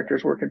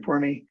 contractors working for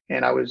me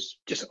and I was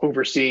just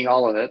overseeing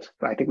all of it.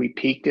 But I think we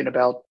peaked in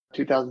about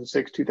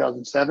 2006,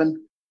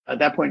 2007. At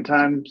that point in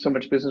time, so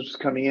much business was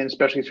coming in,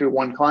 especially through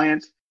one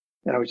client,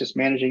 and I was just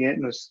managing it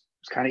and it was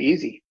kind of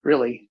easy,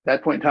 really. At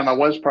that point in time, I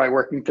was probably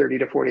working 30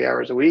 to 40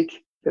 hours a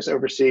week, just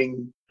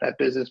overseeing that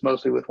business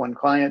mostly with one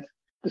client.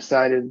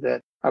 Decided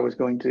that I was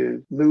going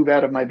to move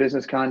out of my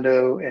business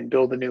condo and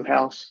build a new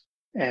house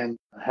and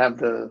have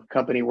the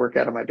company work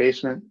out of my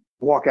basement,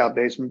 walkout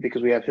basement,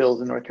 because we have hills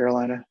in North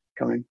Carolina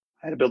coming.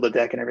 I had to build a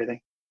deck and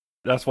everything.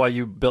 That's why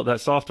you built that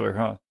software,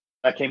 huh?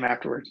 That came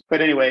afterwards. But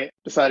anyway,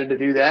 decided to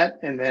do that.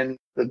 And then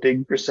the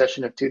big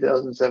recession of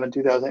 2007,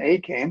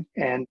 2008 came,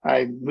 and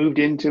I moved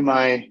into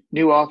my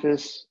new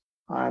office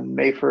on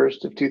May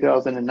 1st of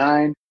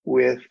 2009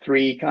 with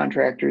 3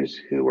 contractors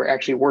who were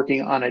actually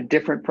working on a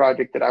different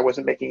project that I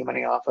wasn't making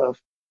money off of,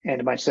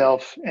 and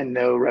myself, and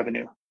no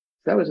revenue.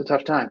 That was a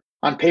tough time.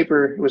 On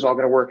paper, it was all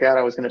going to work out.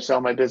 I was going to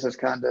sell my business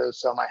condo,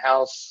 sell my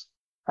house.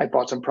 I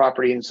bought some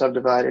property and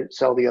subdivide it,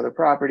 sell the other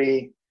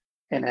property,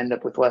 and end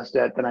up with less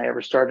debt than I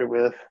ever started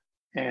with.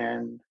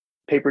 And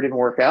paper didn't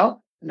work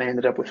out. And I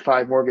ended up with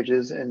 5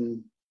 mortgages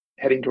and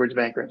heading towards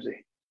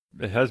bankruptcy.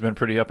 It has been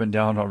pretty up and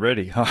down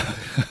already, huh?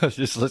 I was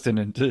just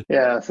listening to.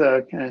 Yeah,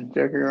 so kind of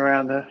joking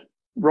around. The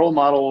role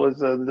model was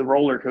the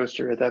roller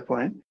coaster at that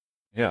point.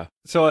 Yeah.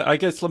 So I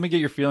guess let me get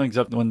your feelings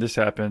up when this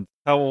happened.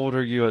 How old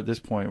are you at this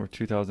point? We're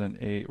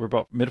 2008. We're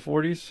about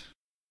mid-40s?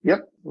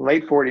 Yep,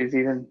 late 40s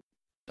even.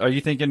 Are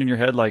you thinking in your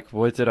head, like,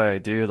 what did I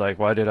do? Like,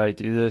 why did I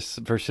do this?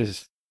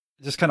 Versus,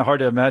 just kind of hard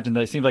to imagine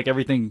that it seems like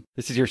everything,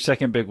 this is your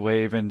second big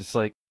wave, and it's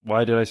like,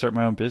 why did I start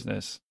my own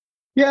business?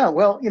 Yeah,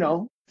 well,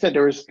 said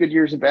there was good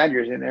years and bad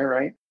years in there,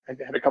 right?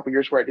 I had a couple of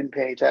years where I didn't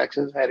pay any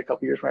taxes. I had a couple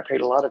of years where I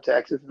paid a lot of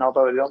taxes. And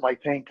although I don't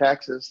like paying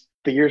taxes,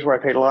 the years where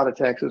I paid a lot of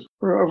taxes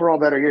were overall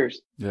better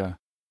years. Yeah.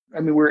 I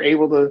mean, we were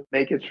able to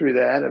make it through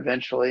that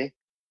eventually.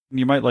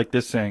 You might like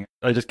this saying.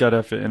 I just got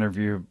off an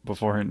interview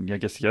beforehand, I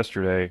guess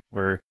yesterday,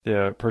 where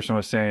the person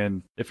was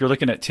saying, if you're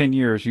looking at 10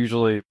 years,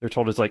 usually they're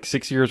told it's like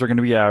 6 years are going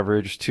to be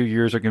average, 2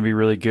 years are going to be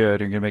really good,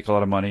 and you're going to make a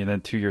lot of money, and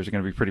then 2 years are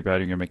going to be pretty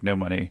bad, and you're going to make no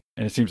money.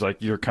 And it seems like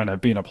you're kind of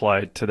being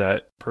applied to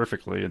that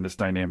perfectly in this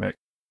dynamic.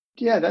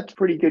 Yeah, that's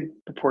pretty good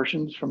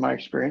proportions from my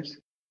experience.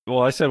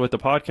 Well, I said with the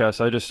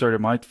podcast, I just started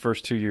my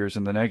first 2 years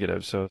in the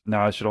negative. So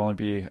now I should only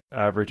be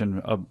average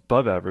and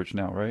above average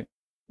now, right?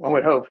 One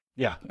would hope.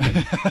 Yeah.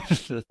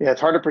 Yeah,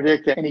 it's hard to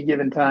predict at any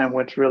given time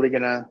what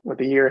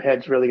the year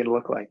ahead's really gonna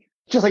look like.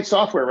 Just like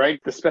software, right?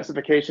 The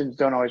specifications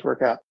don't always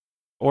work out.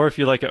 Or if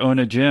you like own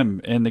a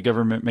gym and the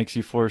government makes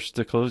you forced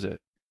to close it.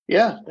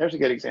 Yeah, there's a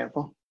good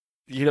example.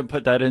 You didn't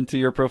put that into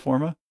your pro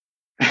forma?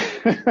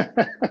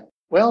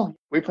 Well,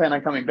 we plan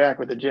on coming back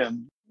with the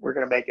gym. We're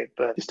gonna make it,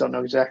 but just don't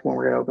know exactly when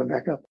we're gonna open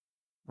back up.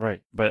 Right.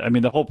 But I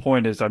mean, the whole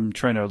point is I'm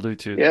trying to allude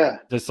to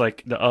just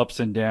like the ups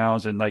and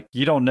downs, and like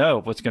you don't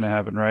know what's going to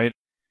happen, right?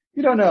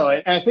 You don't know.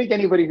 And I think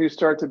anybody who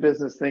starts a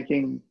business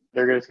thinking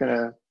they're just going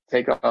to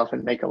take off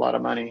and make a lot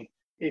of money,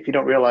 if you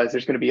don't realize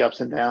there's going to be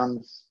ups and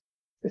downs,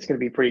 it's going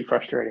to be pretty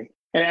frustrating.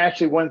 And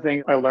actually, one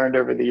thing I learned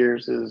over the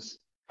years is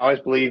I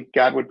always believed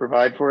God would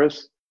provide for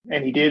us.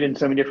 And he did in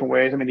so many different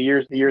ways. I mean, the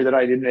year that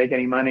I didn't make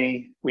any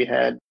money, we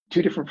had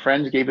 2 different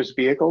friends gave us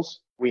vehicles.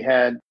 We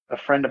had a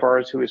friend of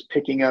ours who was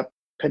picking up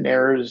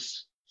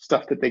Panera's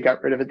stuff that they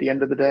got rid of at the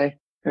end of the day.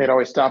 And they'd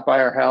always stop by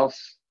our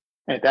house.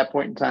 And at that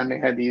point in time, they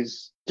had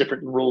these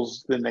different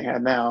rules than they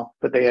had now,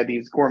 but they had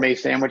these gourmet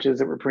sandwiches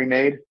that were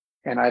pre-made.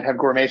 And I'd have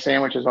gourmet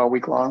sandwiches all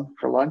week long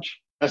for lunch.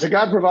 So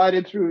God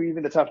provided through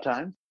even the tough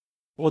times.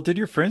 Well, did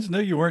your friends know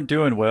you weren't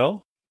doing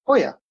well? Oh,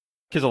 yeah.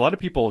 Because a lot of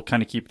people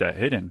kind of keep that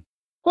hidden.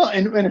 Well,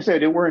 and I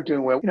said, they weren't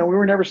doing well. We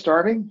were never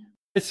starving.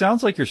 It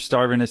sounds like you're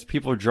starving as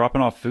people are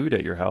dropping off food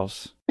at your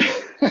house.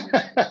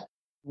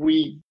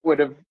 We would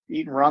have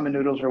eaten ramen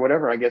noodles or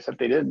whatever, I guess, if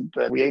they didn't,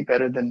 but we ate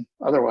better than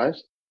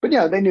otherwise. But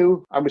yeah, they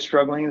knew I was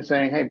struggling and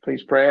saying, hey,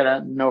 please pray. I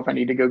don't know if I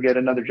need to go get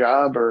another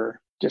job or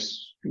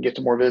just get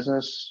some more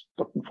business.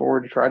 Looking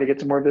forward to try to get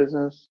some more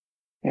business.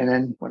 And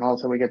then when all of a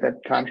sudden we get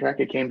that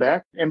contract, it came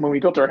back. And when we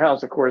built our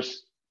house, of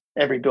course,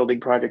 every building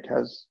project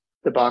has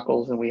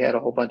debacles, and we had a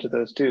whole bunch of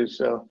those too.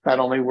 So not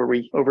only were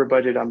we over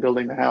budget on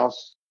building the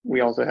house, we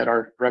also had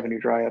our revenue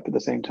dry up at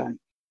the same time.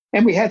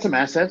 And we had some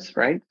assets,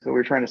 right? So we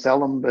were trying to sell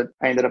them, but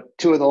I ended up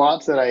 2 of the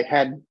lots that I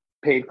had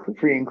paid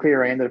free and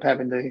clear. I ended up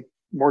having the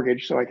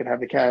mortgage so I could have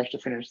the cash to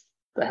finish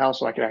the house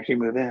so I could actually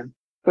move in.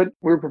 But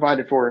we were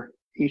provided for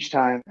each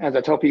time. As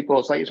I tell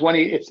people,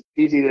 it's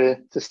easy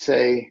to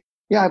say,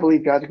 yeah, I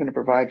believe God's going to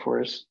provide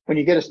for us. When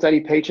you get a steady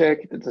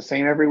paycheck that's the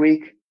same every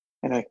week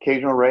and an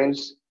occasional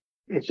raise,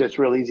 it's just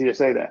real easy to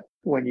say that.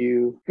 When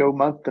you go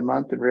month to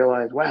month and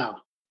realize, wow,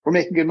 we're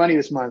making good money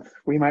this month.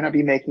 We might not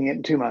be making it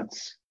in 2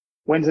 months.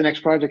 When's the next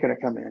project going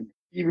to come in?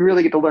 You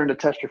really get to learn to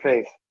test your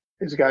faith.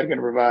 Is God going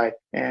to provide?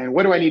 And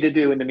what do I need to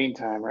do in the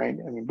meantime, right?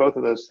 I mean, both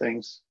of those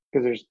things,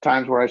 because there's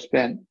times where I've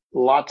spent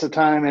lots of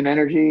time and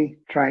energy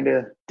trying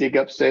to dig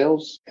up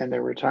sales. And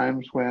there were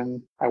times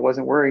when I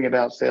wasn't worrying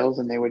about sales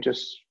and they would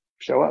just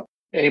show up.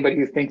 Anybody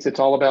who thinks it's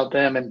all about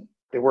them and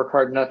they work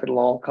hard enough, it'll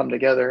all come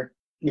together.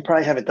 You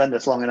probably haven't done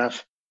this long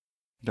enough.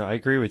 No, I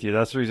agree with you.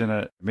 That's the reason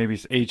that maybe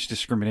it's age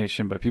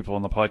discrimination by people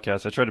on the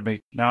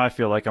podcast. Now I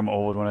feel like I'm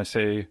old when I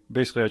say,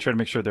 basically I try to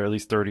make sure they're at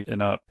least 30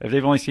 and up. If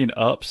they've only seen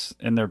ups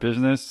in their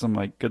business, I'm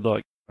like, good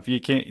luck. If you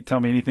can't tell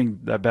me anything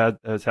that bad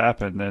has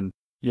happened, then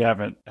you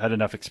haven't had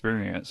enough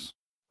experience.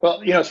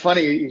 Well, it's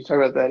funny you talk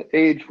about that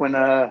age when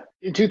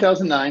in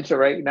 2009, so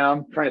right now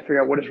I'm trying to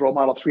figure out what does role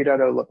model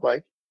 3.0 look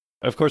like.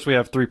 Of course, we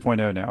have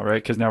 3.0 now,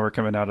 right? Because now we're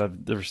coming out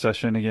of the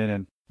recession again,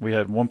 and we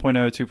had 1.0,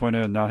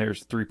 2.0, and now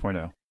here's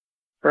 3.0.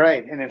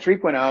 Right. And then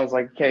 3.0, I was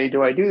like, okay,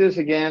 do I do this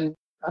again?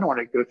 I don't want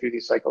to go through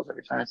these cycles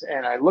every time.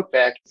 And I look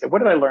back and said, what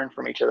did I learn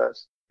from each of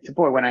those? I said,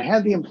 boy, when I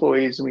had the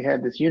employees and we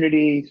had this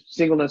unity,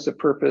 singleness of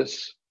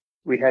purpose,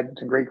 we had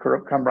some great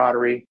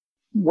camaraderie.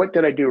 What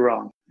did I do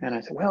wrong? And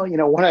I said, well,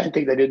 one of the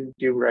things I didn't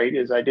do right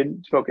is I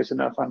didn't focus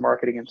enough on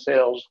marketing and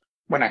sales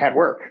when I had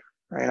work.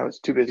 Right. I was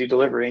too busy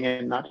delivering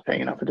and not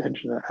paying enough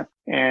attention to that.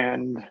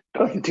 And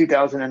in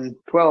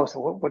 2012, so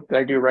what did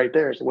I do right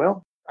there? I said,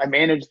 well, I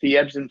managed the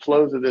ebbs and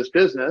flows of this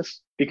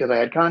business because I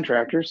had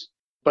contractors,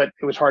 but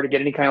it was hard to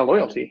get any kind of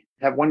loyalty.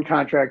 Have one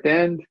contract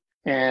end,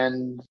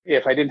 and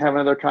if I didn't have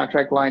another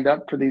contract lined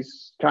up for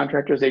these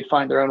contractors, they'd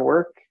find their own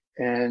work,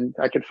 and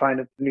I could find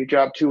a new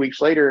job 2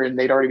 weeks later, and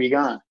they'd already be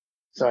gone.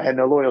 So I had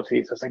no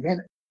loyalty. So I was like,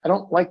 man, I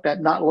don't like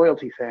that not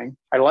loyalty thing.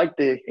 I like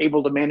the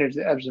able to manage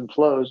the ebbs and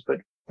flows, but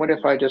what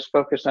if I just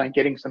focus on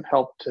getting some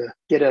help to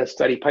get a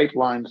steady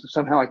pipeline so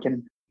somehow I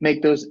can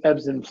make those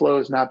ebbs and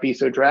flows not be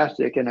so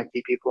drastic and I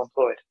keep people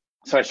employed?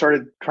 So I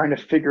started trying to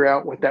figure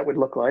out what that would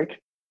look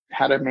like,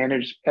 how to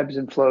manage ebbs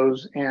and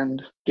flows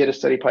and get a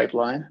steady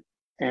pipeline,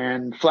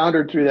 and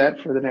floundered through that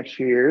for the next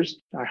few years.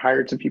 I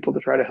hired some people to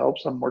try to help.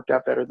 Some worked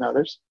out better than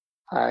others.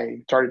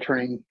 I started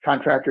turning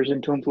contractors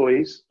into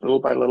employees little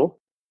by little.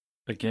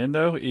 Again,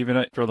 though, even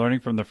after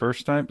learning from the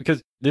first time,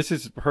 because this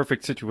is a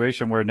perfect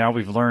situation where now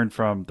we've learned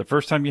from the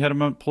first time you had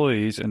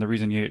employees, and the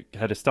reason you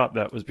had to stop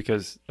that was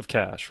because of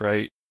cash,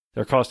 right?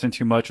 They're costing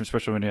too much,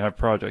 especially when you have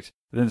projects.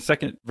 Then the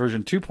second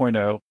version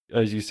 2.0,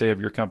 as you say, of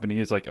your company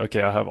is like,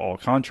 okay, I have all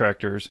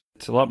contractors.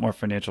 It's a lot more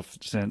financial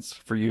sense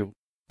for you,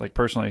 like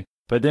personally.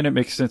 But then it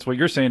makes sense. What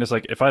you're saying is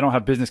like, if I don't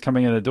have business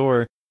coming in the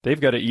door,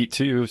 they've got to eat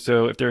too.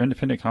 So if they're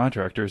independent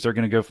contractors, they're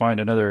going to go find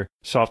another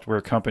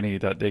software company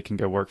that they can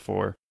go work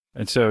for.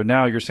 And so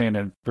now you're saying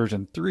in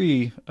version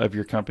 3 of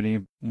your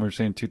company, we're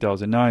saying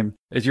 2009,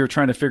 is you're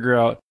trying to figure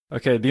out,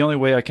 okay, the only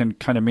way I can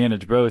kind of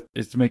manage both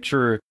is to make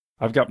sure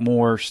I've got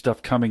more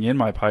stuff coming in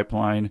my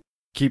pipeline,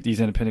 keep these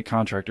independent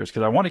contractors,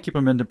 because I want to keep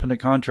them independent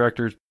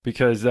contractors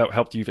because that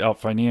helped you out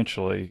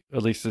financially,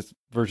 at least this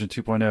version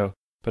 2.0.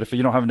 But if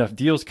you don't have enough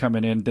deals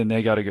coming in, then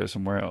they got to go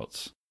somewhere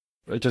else.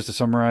 Just to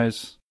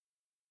summarize.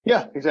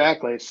 Yeah,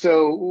 exactly.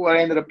 So what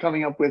I ended up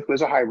coming up with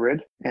was a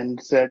hybrid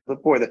and said,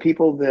 boy, the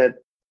people that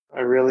I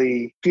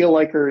really feel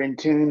like are in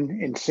tune,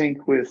 in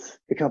sync with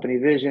the company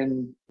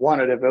vision, want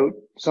to devote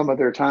some of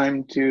their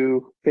time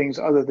to things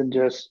other than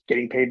just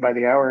getting paid by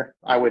the hour,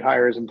 I would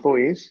hire as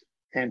employees,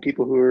 and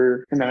people who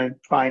are, and then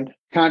I'd find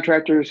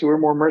contractors who are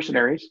more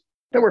mercenaries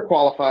that were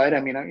qualified.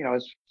 I mean, I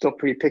was still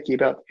pretty picky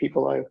about the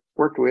people I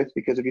worked with,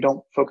 because if you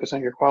don't focus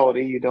on your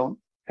quality, you don't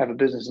have a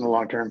business in the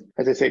long term.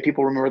 As I say,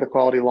 people remember the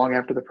quality long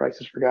after the price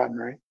is forgotten,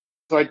 right?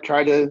 So I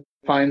try to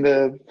find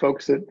the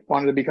folks that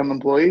wanted to become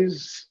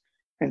employees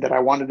and that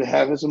I wanted to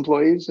have as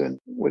employees, and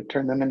would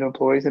turn them into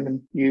employees, and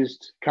then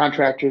used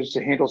contractors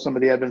to handle some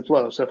of the ebb and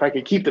flow. So if I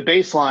could keep the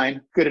baseline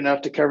good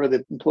enough to cover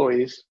the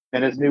employees,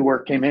 and as new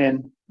work came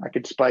in, I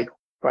could spike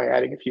by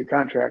adding a few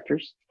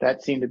contractors.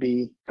 That seemed to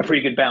be a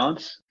pretty good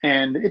balance,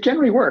 and it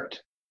generally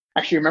worked.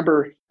 Actually, I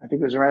remember, I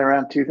think it was right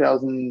around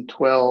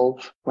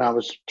 2012 when I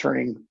was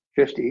turning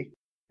 50,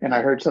 and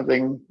I heard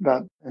something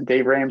about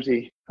Dave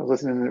Ramsey. I was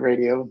listening to the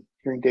radio,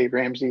 hearing Dave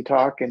Ramsey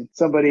talk, and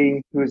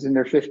somebody who was in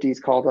their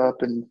 50s called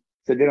up and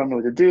said they don't know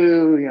what to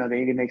do. They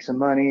need to make some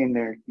money, and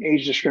their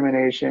age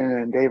discrimination.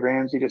 And Dave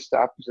Ramsey just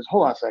stopped and says,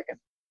 hold on a second.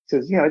 He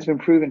says, it's been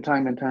proven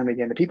time and time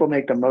again that people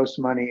make the most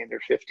money in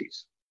their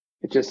 50s.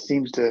 It just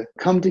seems to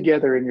come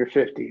together in your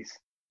 50s.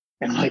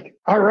 And I'm like,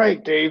 all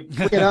right, Dave,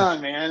 bring it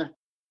on, man.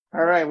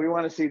 All right, we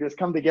want to see this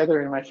come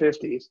together in my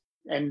 50s.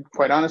 And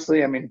quite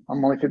honestly, I mean,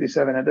 I'm only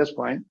 57 at this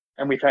point,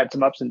 and we've had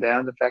some ups and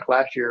downs. In fact,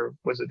 last year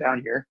was a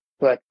down year,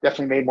 but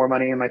definitely made more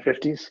money in my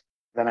 50s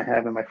than I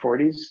have in my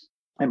 40s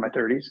and my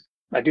 30s.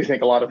 I do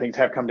think a lot of things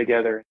have come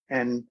together.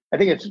 And I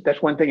think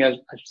that's one thing I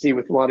see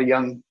with a lot of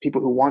young people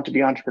who want to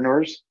be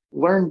entrepreneurs.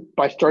 Learn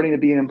by starting to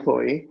be an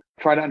employee.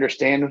 Try to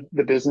understand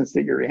the business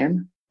that you're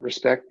in.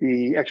 Respect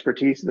the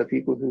expertise of the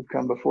people who've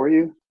come before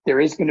you.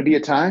 There is going to be a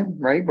time,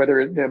 right?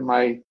 Whether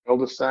my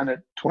oldest son at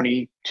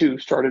 22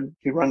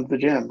 he runs the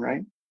gym,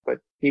 right? But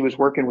he was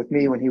working with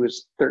me when he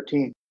was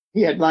 13.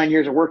 He had 9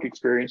 years of work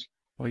experience.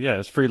 Well, yeah,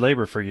 it's free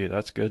labor for you.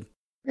 That's good.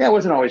 Yeah, it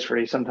wasn't always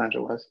free. Sometimes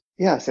it was.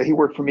 Yeah, so he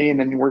worked for me, and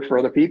then he worked for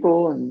other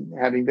people. And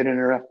having been in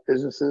enough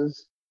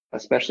businesses,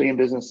 especially in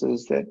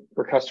businesses that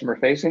were customer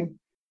facing,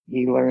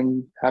 he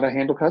learned how to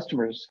handle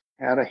customers,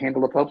 how to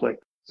handle the public.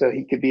 So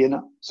he could be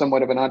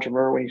somewhat of an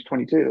entrepreneur when he's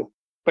 22.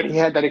 But he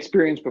had that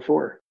experience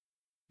before.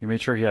 You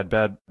made sure he had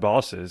bad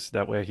bosses.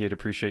 That way he'd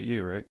appreciate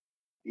you, right?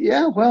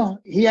 Yeah, well,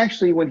 he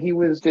actually, when he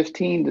was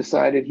 15,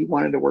 decided he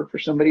wanted to work for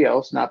somebody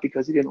else, not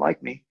because he didn't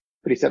like me.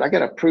 But he said, I got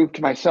to prove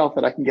to myself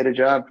that I can get a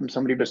job from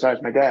somebody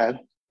besides my dad,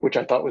 which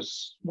I thought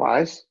was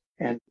wise.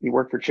 And he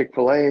worked for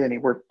Chick-fil-A, then he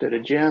worked at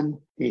a gym.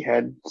 He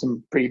had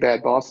some pretty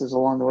bad bosses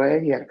along the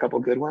way. He had a couple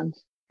of good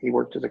ones. He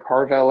worked as a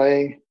car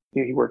valet.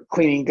 He worked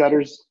cleaning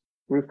gutters,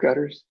 roof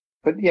gutters.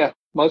 But yeah,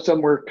 most of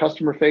them were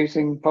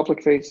customer-facing,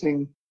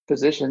 public-facing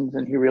positions,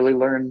 and he really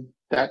learned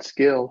that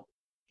skill.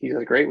 He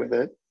was great with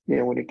it.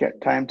 When it got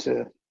time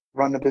to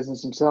run the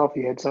business himself,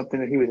 he had something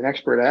that he was an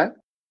expert at.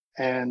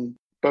 And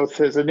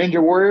both as a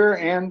ninja warrior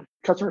and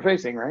customer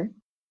facing, right?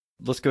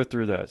 Let's go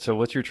through that. So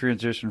what's your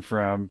transition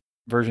from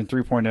version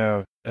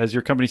 3.0? Has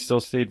your company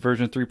still stayed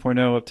version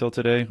 3.0 up till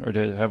today, or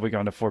have we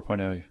gone to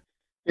 4.0?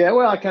 Yeah,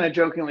 well, I kind of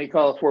jokingly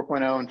call it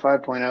 4.0 and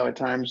 5.0 at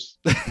times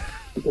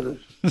because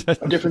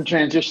of different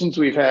transitions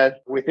we've had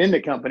within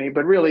the company.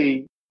 But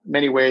really, in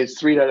many ways,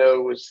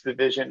 3.0 was the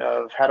vision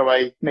of how do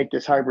I make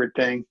this hybrid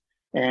thing?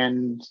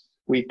 And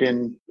we've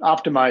been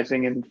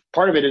optimizing, and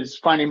part of it is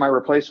finding my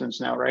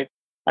replacements now, right?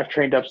 I've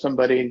trained up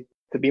somebody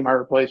to be my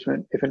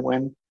replacement if and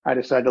when I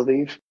decide to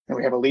leave. And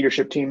we have a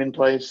leadership team in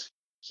place.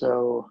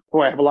 So,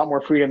 I have a lot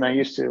more freedom than I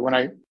used to. When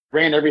I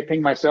ran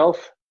everything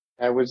myself,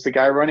 I was the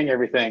guy running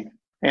everything.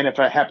 And if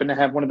I happen to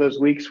have one of those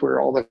weeks where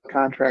all the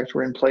contracts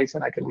were in place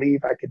and I could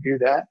leave, I could do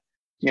that.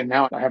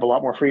 Now I have a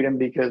lot more freedom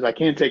because I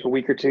can take a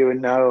week or two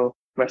and know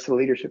the rest of the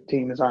leadership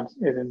team is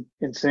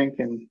in sync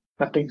and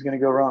nothing's going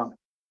to go wrong.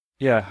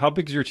 Yeah. How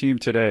big is your team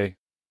today?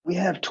 We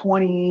have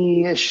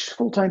 20-ish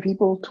full-time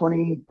people,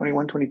 20,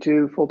 21,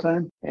 22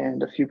 full-time,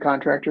 and a few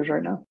contractors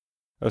right now.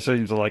 Oh, so it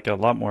seems like a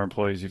lot more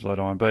employees you've let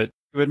on. But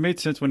It made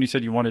sense when you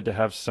said you wanted to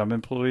have some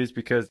employees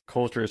because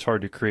culture is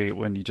hard to create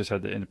when you just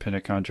had the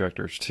independent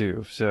contractors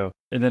too. So,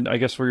 and then I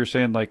guess where you're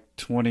saying like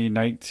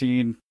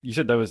 2019, you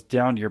said that was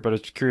down year, but I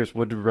was curious,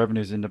 what did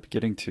revenues end up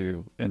getting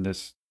to in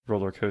this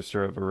roller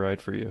coaster of a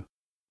ride for you?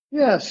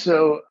 Yeah,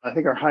 so I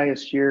think our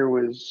highest year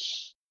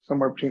was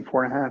somewhere between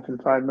 4.5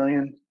 and 5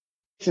 million.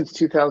 Since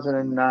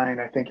 2009,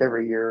 I think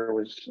every year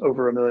was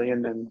over a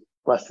million and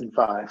less than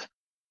five.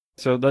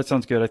 So that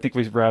sounds good. I think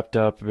we've wrapped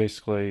up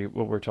basically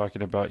what we're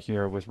talking about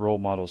here with role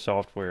model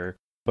software,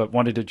 but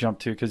wanted to jump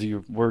to because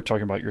you were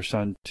talking about your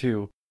son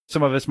too.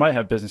 Some of us might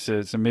have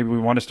businesses and maybe we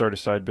want to start a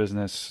side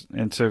business.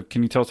 And so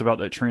can you tell us about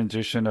that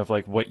transition of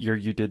like what year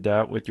you did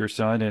that with your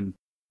son and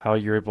how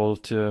you're able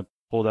to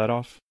pull that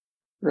off?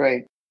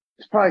 Right.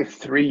 It's probably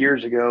 3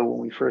 years ago when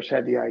we first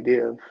had the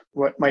idea of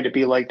what might it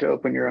be like to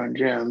open your own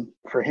gym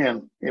for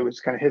him. It was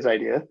kind of his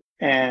idea.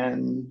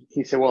 And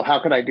he said, well,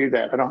 how could I do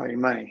that? I don't have any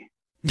money.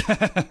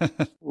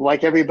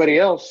 Like everybody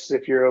else,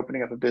 if you're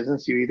opening up a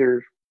business, you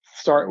either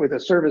start with a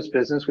service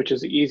business, which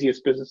is the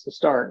easiest business to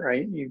start,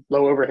 right? You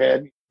low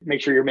overhead,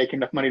 make sure you're making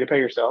enough money to pay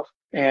yourself.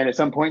 And at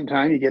some point in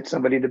time, you get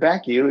somebody to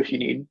back you if you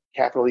need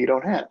capital you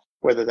don't have,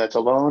 whether that's a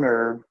loan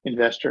or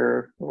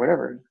investor or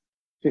whatever.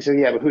 He said,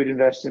 yeah, but who'd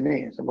invest in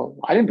me? I said, well,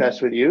 I'd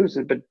invest with you. He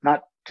said, but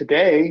not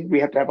today.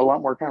 We have to have a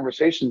lot more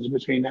conversations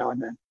between now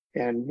and then.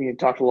 And we had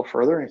talked a little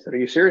further. And I said, are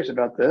you serious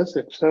about this?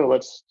 If so,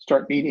 let's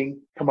start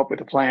meeting, come up with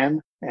a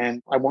plan.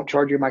 And I won't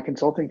charge you my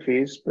consulting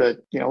fees, but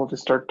we'll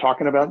just start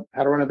talking about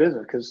how to run a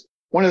business. Because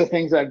one of the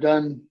things I've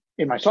done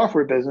in my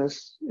software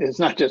business is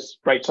not just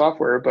write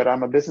software, but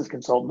I'm a business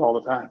consultant all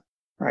the time,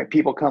 right?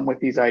 People come with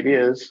these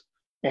ideas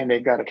and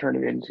they've got to turn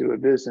it into a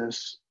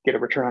business, get a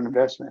return on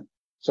investment.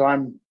 So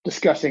I'm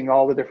discussing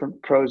all the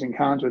different pros and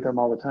cons with them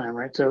all the time,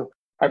 right? So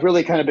I've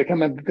really kind of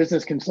become a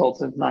business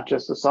consultant, not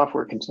just a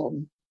software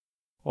consultant.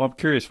 Well, I'm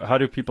curious, how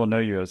do people know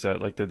you as that?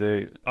 Like,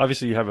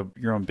 obviously you have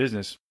your own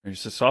business,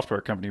 it's a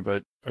software company,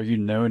 but are you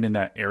known in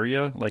that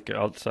area, like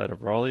outside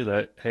of Raleigh,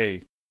 that,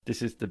 hey,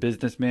 this is the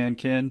businessman,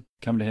 Ken,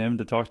 come to him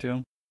to talk to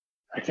him?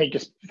 I think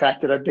just the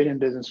fact that I've been in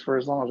business for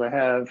as long as I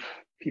have,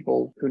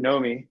 people who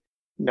know me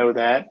know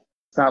that.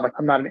 It's not like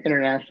I'm not an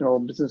international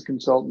business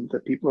consultant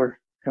that people are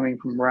coming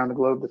from around the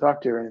globe to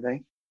talk to or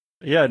anything.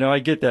 Yeah, no, I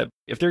get that.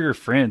 If they're your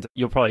friends,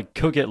 you'll probably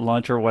go get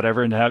lunch or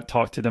whatever and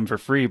talk to them for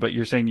free, but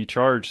you're saying you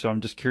charge. So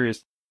I'm just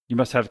curious, you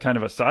must have kind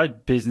of a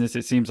side business,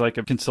 it seems like,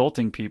 of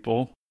consulting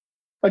people.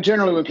 But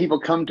generally, when people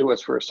come to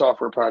us for a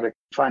software project,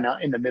 find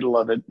out in the middle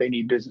of it, they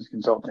need business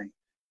consulting.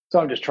 So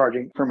I'm just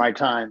charging for my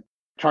time,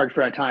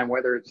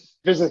 whether it's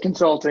business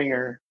consulting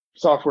or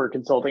software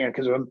consulting,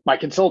 because my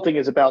consulting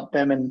is about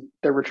them and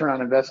their return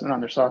on investment on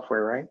their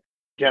software, right?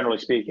 Generally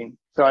speaking.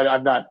 So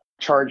I've not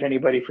charged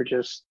anybody for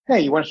just,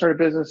 hey, you want to start a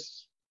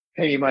business?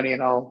 Pay me money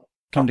and I'll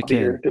be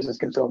your business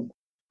consultant.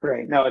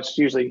 Right. No, it's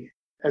usually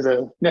as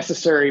a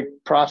necessary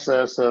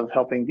process of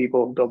helping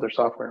people build their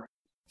software.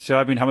 So,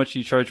 I mean, how much do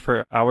you charge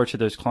per hour to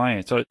those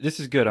clients? So this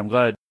is good. I'm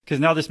glad, because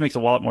now this makes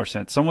a lot more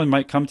sense. Someone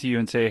might come to you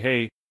and say,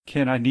 hey,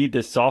 Ken, I need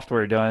this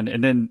software done.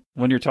 And then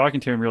when you're talking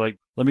to them, you're like,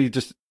 let me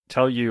just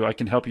tell you, I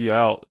can help you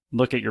out.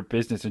 Look at your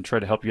business and try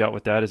to help you out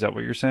with that. Is that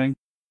what you're saying?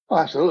 Oh,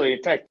 absolutely.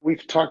 In fact,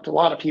 we've talked a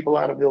lot of people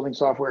out of building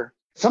software.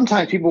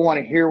 Sometimes people want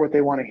to hear what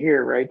they want to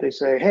hear, right? They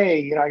say,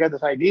 hey, I got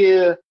this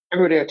idea.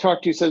 Everybody I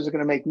talk to says it's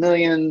going to make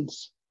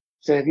millions.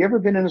 Say, have you ever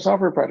been in a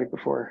software project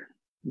before?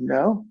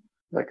 No.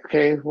 Like,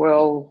 okay,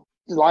 well,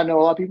 I know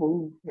a lot of people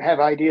who have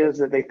ideas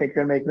that they think are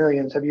going to make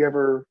millions. Have you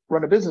ever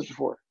run a business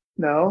before?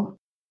 No.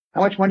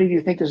 How much money do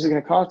you think this is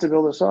going to cost to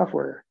build a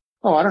software?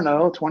 Oh, I don't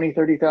know, $20,000,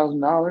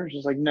 $30,000.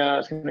 It's like, no,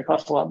 it's going to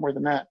cost a lot more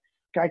than that.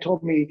 Guy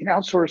told me you can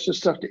outsource this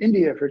stuff to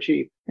India for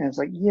cheap. And it's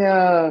like,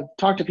 yeah,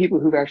 talk to people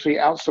who've actually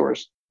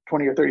outsourced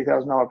 $20,000 or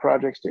 $30,000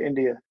 projects to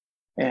India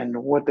and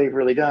what they've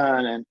really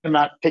done. And I'm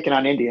not picking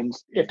on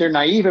Indians. If they're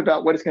naive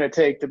about what it's going to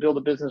take to build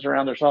a business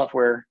around their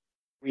software,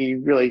 we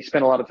really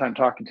spend a lot of time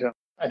talking to them.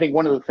 I think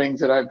one of the things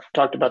that I've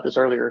talked about this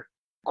earlier,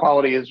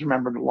 quality is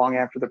remembered long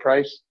after the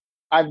price.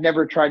 I've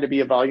never tried to be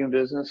a volume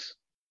business.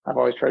 I've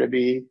always tried to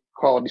be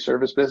quality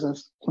service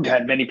business. We've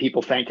had many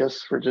people thank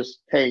us for just,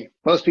 hey,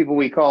 most people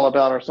we call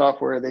about our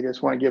software, they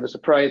just want to give us a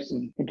price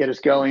and get us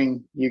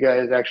going. You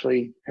guys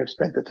actually have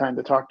spent the time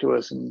to talk to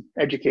us and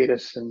educate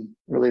us, and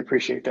really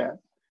appreciate that.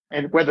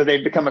 And whether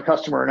they've become a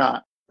customer or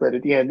not. But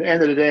at the end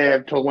of the day,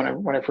 I've told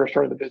when I first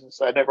started the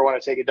business, I never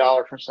want to take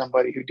 $1 from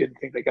somebody who didn't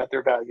think they got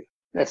their value.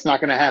 That's not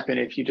going to happen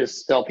if you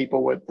just tell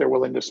people what they're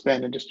willing to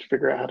spend and just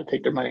figure out how to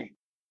take their money.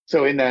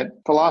 So in that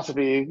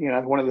philosophy,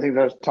 one of the things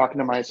I was talking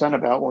to my son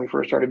about when we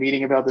first started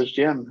meeting about this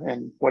gym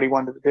and what he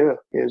wanted to do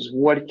is,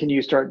 what can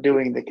you start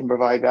doing that can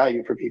provide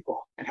value for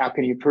people? And how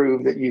can you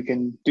prove that you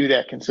can do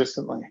that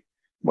consistently?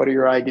 What are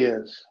your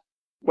ideas?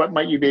 What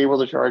might you be able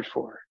to charge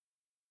for?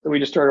 So we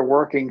just started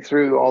working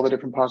through all the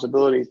different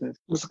possibilities, and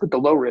let's look at the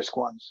low risk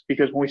ones,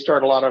 because when we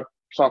start a lot of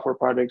software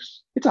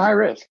projects, it's a high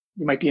risk.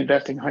 You might be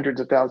investing hundreds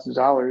of thousands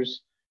of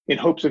dollars in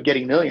hopes of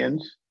getting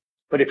millions.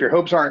 But if your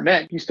hopes aren't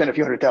met, you spend a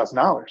few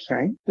 $100,000,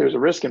 right? There's a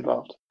risk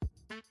involved.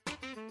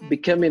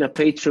 Becoming a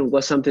patron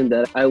was something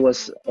that I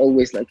was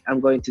always like, I'm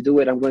going to do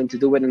it,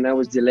 and I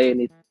was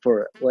delaying it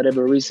for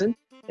whatever reason.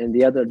 And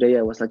the other day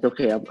I was like,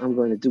 okay, I'm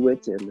going to do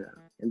it,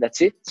 and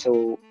that's it.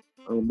 So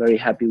I'm very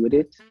happy with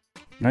it.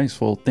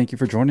 Nice. Well, thank you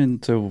for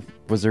joining. So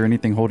was there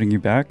anything holding you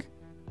back?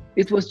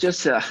 It was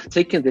just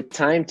taking the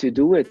time to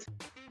do it.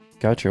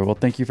 Gotcha. Well,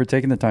 thank you for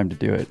taking the time to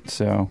do it.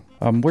 So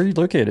where are you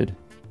located?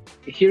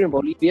 Here in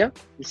Bolivia,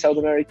 in South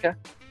America.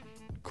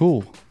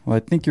 Cool. Well, I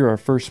think you're our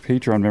first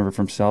Patreon member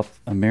from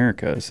South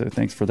America, so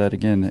thanks for that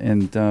again.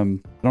 And I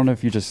don't know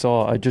if you just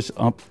saw, I just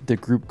upped the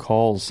group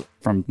calls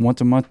from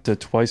once a month to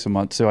twice a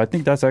month. So I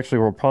think that's actually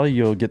where probably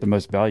you'll get the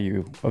most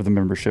value of the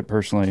membership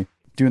personally.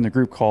 Doing the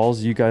group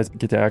calls, you guys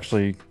get to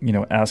actually,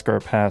 ask our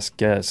past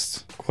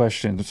guests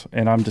questions,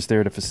 and I'm just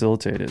there to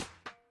facilitate it.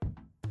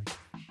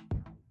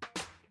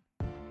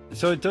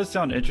 So it does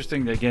sound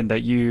interesting, again,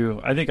 that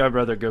I think I'd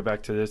rather go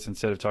back to this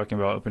instead of talking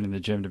about opening the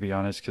gym, to be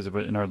honest, because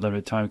in our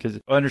limited time, because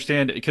I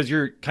understand, because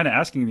you're kind of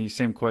asking these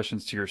same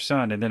questions to your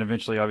son, and then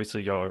eventually,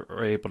 obviously, y'all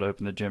are able to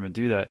open the gym and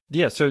do that.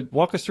 Yeah, so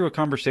walk us through a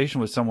conversation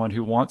with someone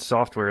who wants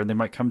software, and they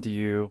might come to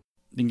you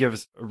and give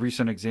us a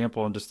recent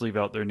example and just leave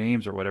out their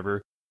names or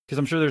whatever. Because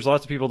I'm sure there's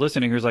lots of people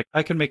listening who's like,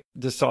 I can make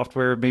this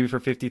software maybe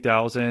for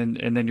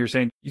 $50,000. And then you're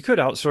saying you could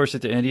outsource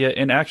it to India.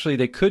 And actually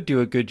they could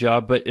do a good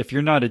job. But if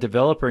you're not a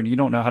developer and you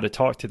don't know how to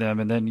talk to them,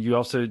 and then you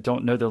also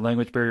don't know the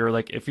language barrier,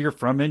 like if you're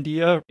from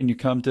India and you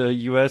come to the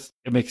US,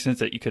 it makes sense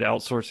that you could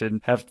outsource it and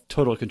have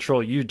total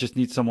control. You just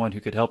need someone who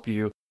could help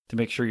you to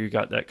make sure you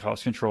got that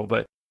cost control.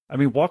 But I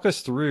mean, walk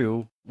us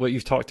through what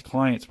you've talked to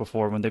clients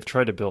before when they've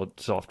tried to build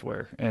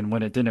software and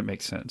when it didn't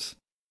make sense.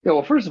 Yeah,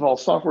 well, first of all,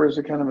 software is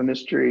a kind of a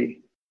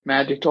mystery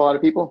magic to a lot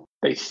of people.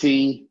 They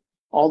see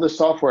all this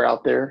software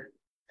out there.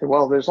 Say,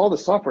 well, there's all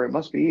this software. It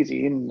must be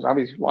easy. And there's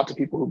obviously lots of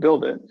people who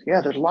build it. Yeah,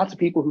 there's lots of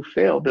people who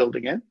fail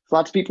building it. There's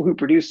lots of people who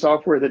produce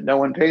software that no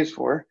one pays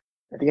for.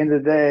 At the end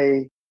of the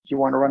day, if you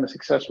want to run a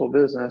successful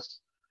business,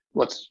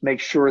 let's make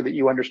sure that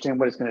you understand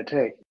what it's going to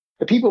take.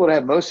 The people that I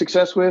have most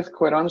success with,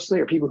 quite honestly,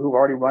 are people who've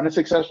already run a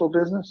successful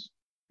business.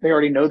 They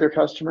already know their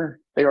customer.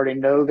 They already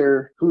know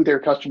who their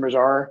customers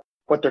are,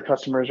 what their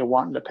customers are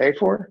wanting to pay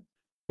for.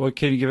 Well,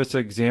 can you give us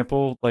an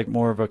example, like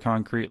more of a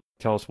concrete,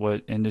 tell us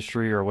what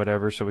industry or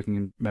whatever so we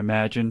can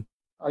imagine?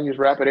 I'll use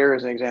Rapid Air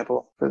as an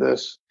example for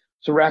this.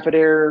 So Rapid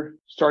Air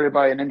started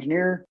by an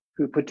engineer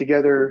who put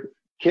together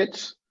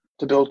kits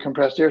to build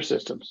compressed air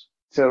systems.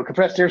 So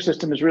compressed air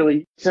system is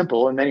really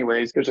simple in many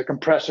ways. There's a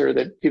compressor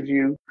that gives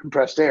you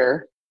compressed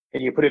air,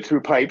 and you put it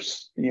through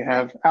pipes, and you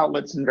have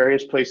outlets in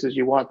various places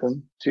you want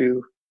them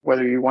to,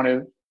 whether you want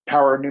to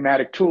power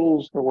pneumatic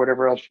tools or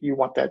whatever else you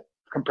want that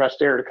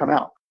compressed air to come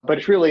out. But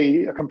it's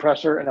really a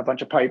compressor and a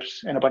bunch of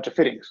pipes and a bunch of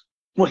fittings.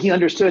 Well, he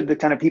understood the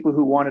kind of people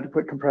who wanted to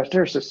put compressed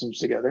air systems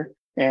together,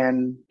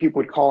 and people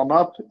would call him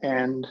up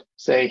and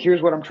say,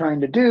 here's what I'm trying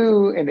to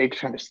do. And they'd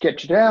kind of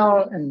sketch it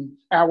out. And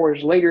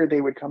hours later, they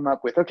would come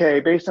up with,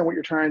 okay, based on what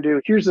you're trying to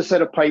do, here's the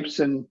set of pipes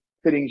and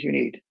fittings you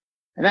need.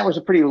 And that was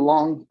a pretty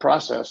long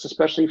process,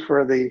 especially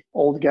for the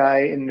old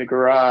guy in the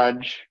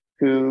garage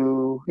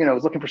who,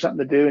 was looking for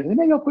something to do. And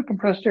maybe I'll put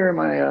compressed air in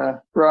my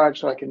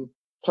garage so I can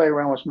play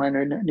around with my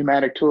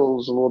pneumatic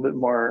tools a little bit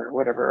more,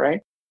 whatever, right?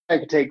 I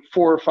could take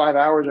 4 or 5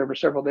 hours over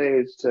several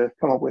days to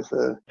come up with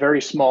a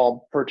very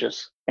small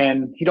purchase.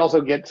 And he'd also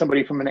get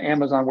somebody from an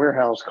Amazon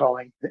warehouse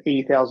calling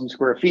 80,000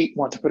 square feet,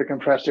 wants to put a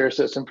compressed air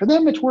system. For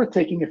them, it's worth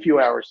taking a few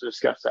hours to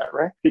discuss that,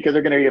 right? Because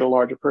they're going to get a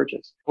larger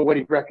purchase. But what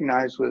he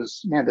recognized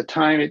was, man, the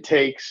time it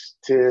takes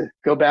to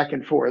go back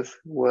and forth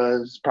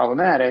was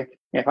problematic.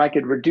 If I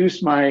could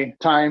reduce my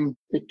time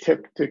it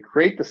took to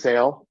create the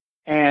sale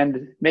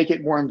and make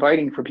it more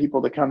inviting for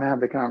people to come have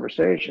the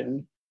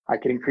conversation, I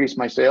could increase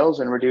my sales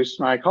and reduce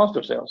my cost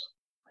of sales.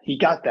 He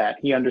got that.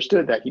 He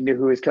understood that. He knew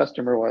who his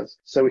customer was.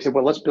 So we said,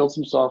 well, let's build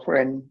some software.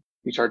 And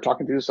we started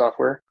talking through the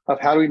software of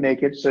how do we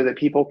make it so that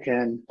people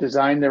can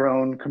design their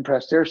own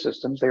compressed air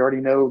systems. They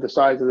already know the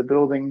size of the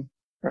building.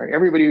 Right?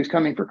 Everybody who's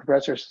coming for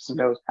compressed air system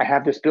knows, I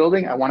have this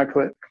building. I want to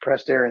put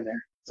compressed air in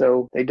there.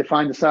 So they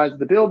define the size of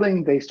the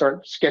building. They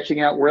start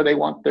sketching out where they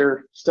want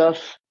their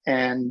stuff.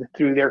 And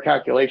through their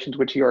calculations,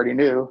 which he already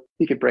knew,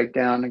 he could break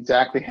down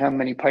exactly how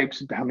many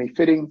pipes, how many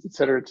fittings, et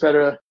cetera, et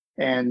cetera.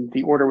 And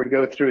the order would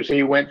go through. So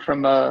he went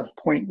from a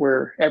point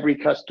where every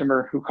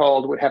customer who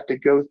called would have to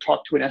go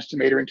talk to an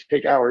estimator and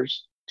take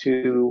hours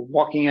to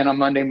walking in on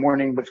Monday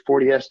morning with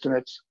 40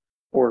 estimates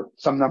or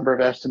some number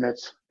of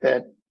estimates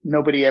that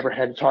nobody ever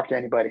had to talk to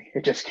anybody.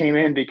 It just came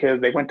in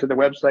because they went to the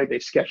website, they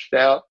sketched it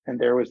out, and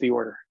there was the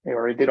order. They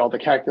already did all the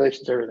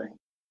calculations, everything.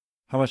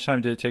 How much time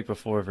did it take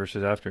before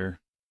versus after?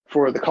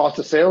 For the cost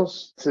of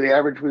sales, so the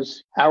average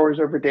was hours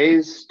over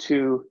days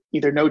to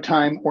either no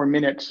time or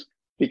minutes,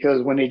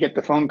 because when they get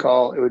the phone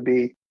call, it would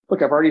be,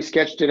 look, I've already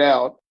sketched it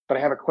out, but I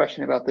have a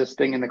question about this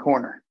thing in the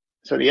corner.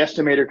 So the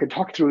estimator could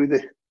talk through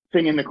the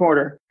thing in the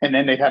corner, and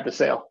then they'd have the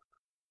sale.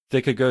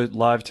 They could go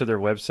live to their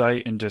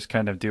website and just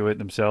kind of do it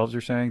themselves,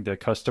 you're saying, the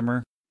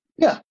customer?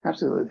 Yeah,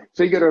 absolutely.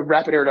 So you go to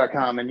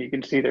rapidair.com and you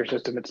can see their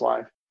system, it's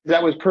live.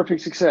 That was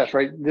perfect success,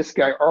 right? This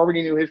guy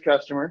already knew his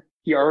customer.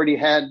 He already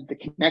had the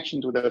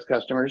connections with those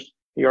customers.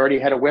 He already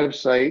had a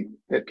website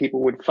that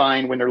people would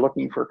find when they're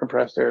looking for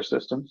compressed air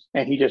systems.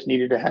 And he just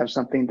needed to have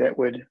something that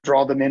would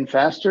draw them in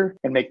faster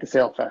and make the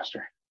sale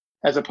faster.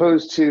 As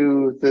opposed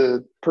to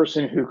the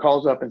person who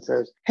calls up and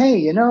says,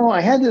 hey,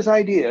 I had this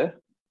idea.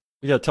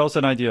 Yeah, tell us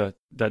an idea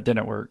that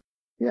didn't work.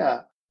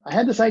 Yeah, I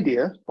had this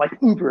idea, like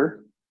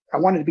Uber. I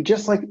wanted to be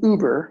just like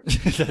Uber.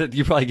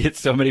 You probably get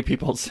so many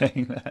people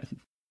saying that.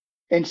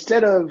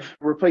 Instead of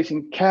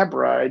replacing cab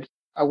rides,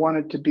 I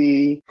wanted to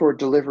be for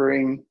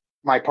delivering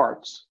my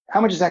parts. How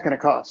much is that going to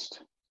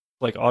cost?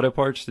 Like auto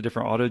parts to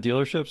different auto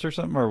dealerships or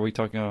something? Or are we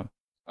talking about?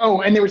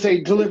 Oh, and they would say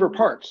deliver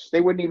parts.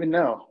 They wouldn't even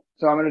know.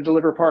 So I'm going to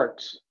deliver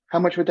parts. How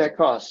much would that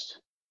cost?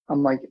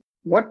 I'm like,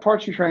 what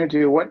parts are you trying to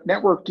do? What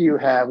network do you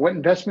have? What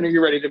investment are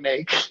you ready to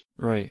make?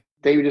 Right.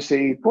 They would just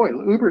say, boy,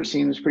 Uber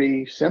seems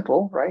pretty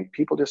simple, right?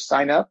 People just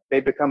sign up, they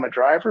become a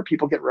driver,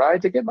 people get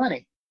rides, they get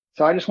money.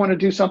 So I just want to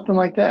do something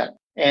like that.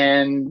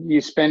 And you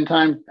spend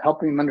time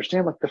helping them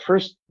understand, like the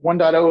first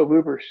 1.0 of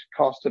Uber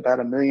cost about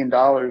 $1 million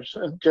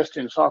just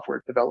in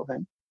software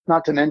development,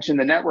 not to mention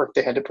the network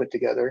they had to put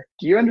together.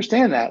 Do you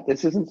understand that?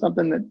 This isn't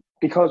something that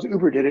because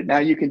Uber did it, now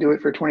you can do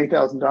it for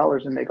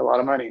 $20,000 and make a lot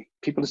of money.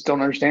 People just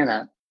don't understand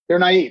that. They're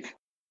naive.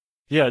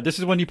 Yeah, this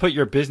is when you put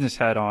your business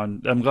hat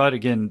on. I'm glad,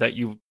 again, that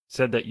you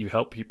said that you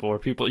help people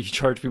or you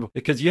charge people,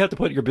 because you have to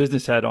put your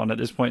business hat on at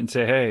this point and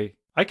say, hey,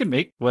 I can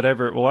make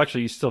whatever. Well,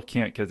 actually, you still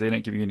can't because they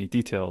didn't give you any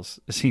details,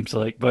 it seems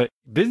like. But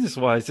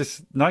business-wise, this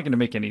is not going to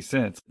make any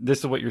sense. This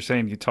is what you're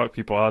saying. You talk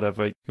people out of,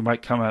 like, who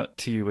might come out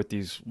to you with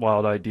these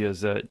wild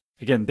ideas that,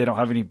 again, they don't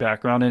have any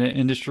background in an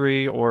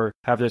industry or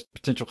have this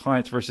potential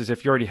clients, versus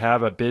if you already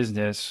have a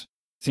business,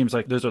 it seems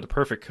like those are the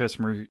perfect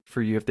customer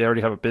for you if they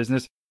already have a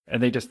business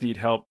and they just need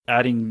help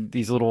adding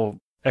these little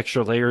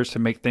extra layers to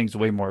make things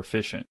way more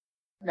efficient.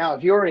 Now,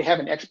 if you already have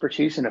an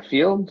expertise in a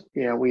field,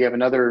 we have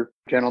another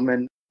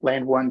gentleman,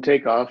 Land One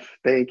Takeoff.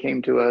 They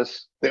came to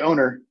us, the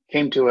owner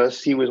came to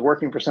us. He was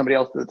working for somebody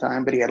else at the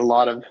time, but he had a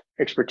lot of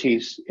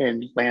expertise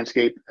in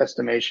landscape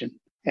estimation.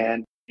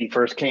 And he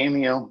first came,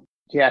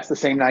 he asked the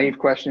same naive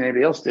question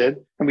anybody else did.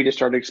 And we just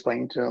started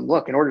explaining to him,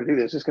 look, in order to do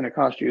this, it's going to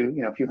cost you,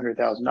 a few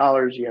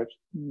 $100,000. You have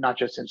not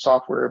just in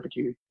software, but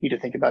you need to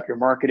think about your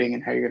marketing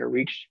and how you're going to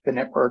reach the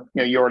network.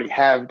 You already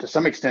have to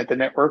some extent the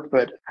network,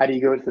 but how do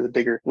you go to the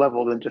bigger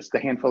level than just the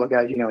handful of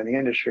guys in the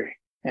industry?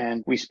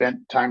 And we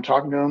spent time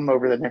talking to him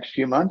over the next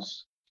few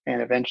months.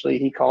 And eventually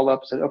he called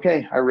up and said,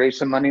 okay, I raised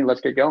some money.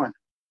 Let's get going.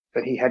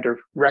 But he had to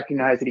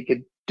recognize that he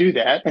could do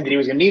that and that he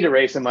was going to need to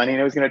raise some money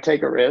and it was going to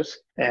take a risk.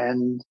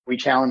 And we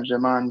challenged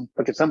him on,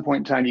 look, at some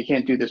point in time, you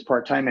can't do this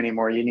part-time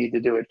anymore. You need to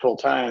do it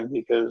full-time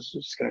because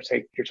it's going to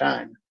take your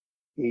time.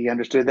 He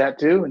understood that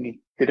too. And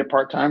he did it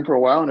part-time for a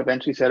while and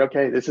eventually said,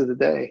 okay, this is the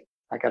day.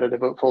 I got to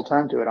devote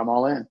full-time to it. I'm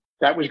all in.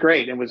 That was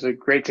great. It was a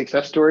great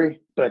success story,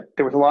 but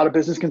there was a lot of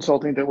business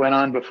consulting that went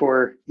on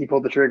before he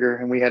pulled the trigger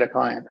and we had a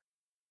client.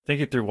 Thank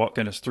you for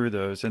walking us through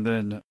those. And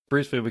then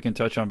briefly, we can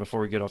touch on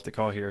before we get off the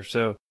call here.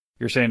 So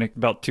you're saying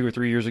about 2 or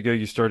 3 years ago,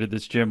 you started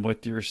this gym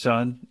with your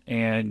son,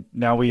 and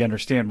now we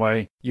understand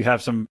why you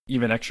have some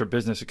even extra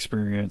business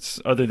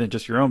experience other than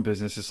just your own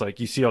business. It's like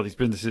you see all these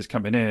businesses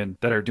coming in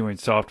that are doing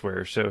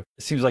software. So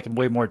it seems like a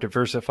way more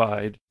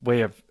diversified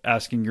way of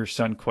asking your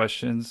son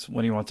questions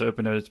when he wants to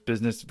open his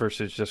business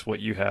versus just what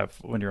you have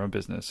when your own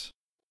business.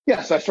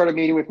 Yeah, so I started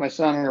meeting with my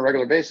son on a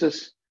regular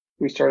basis.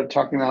 We started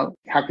talking about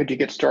how could you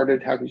get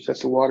started? How could you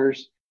test the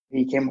waters?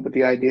 He came up with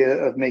the idea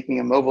of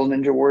making a mobile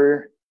Ninja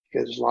Warrior,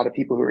 because there's a lot of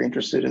people who are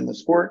interested in the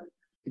sport.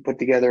 He put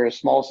together a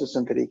small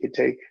system that he could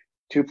take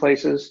 2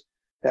 places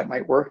that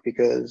might work,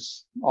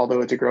 because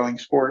although it's a growing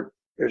sport,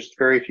 there's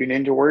very few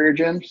Ninja Warrior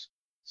gyms.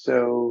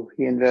 So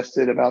he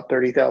invested about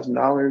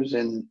 $30,000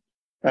 in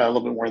a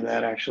little bit more than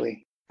that,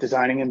 actually,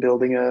 designing and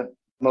building a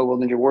mobile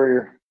Ninja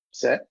Warrior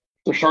set.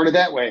 So started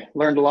that way,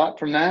 learned a lot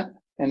from that.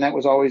 And that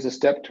was always a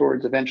step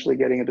towards eventually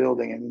getting a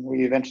building. And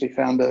we eventually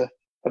found a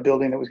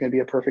building that was going to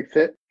be a perfect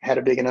fit, had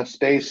a big enough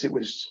space. It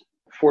was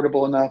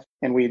affordable enough.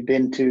 And we had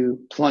been to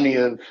plenty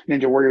of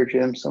Ninja Warrior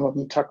gyms, some of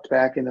them tucked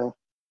back in an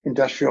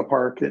industrial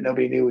park that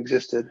nobody knew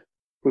existed.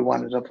 We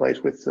wanted a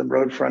place with some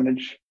road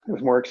frontage that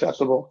was more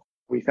accessible.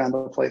 We found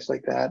a place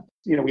like that.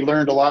 We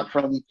learned a lot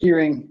from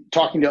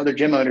talking to other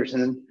gym owners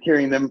and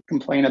hearing them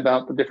complain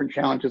about the different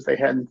challenges they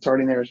had in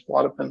starting there. A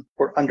lot of them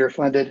were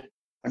underfunded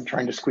and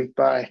trying to squeak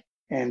by.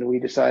 And we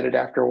decided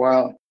after a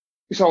while,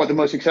 we saw what the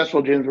most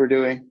successful gyms were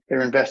doing. They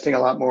were investing a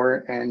lot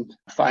more and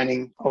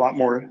finding a lot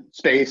more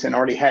space and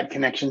already had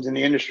connections in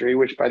the industry,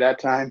 which by that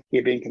time he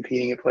had been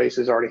competing at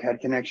places, already had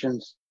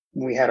connections.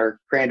 When we had our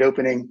grand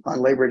opening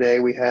on Labor Day,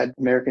 we had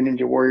American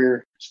Ninja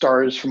Warrior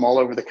stars from all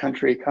over the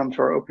country come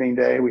to our opening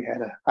day. We had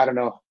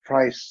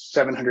probably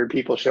 700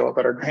 people show up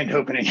at our grand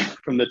opening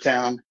from the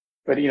town.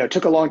 But, it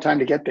took a long time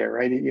to get there,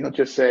 right? You don't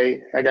just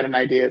say, I got an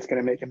idea, it's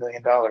going to make $1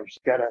 million. You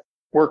got to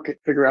work,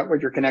 figure out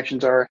what your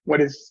connections are,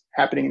 what is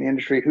happening in the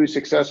industry, who's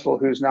successful,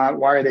 who's not,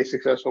 why are they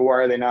successful, why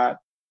are they not.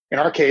 In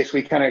our case,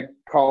 we kind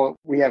of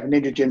we have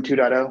Ninja Gym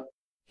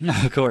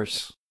 2.0. Of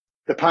course.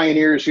 The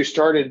pioneers who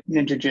started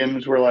Ninja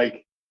Gyms were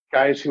like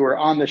guys who were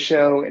on the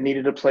show and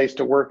needed a place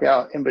to work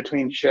out in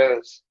between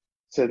shows.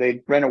 So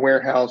they'd rent a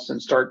warehouse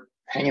and start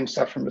hanging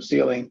stuff from the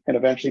ceiling. And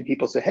eventually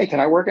people say, hey, can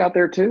I work out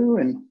there too?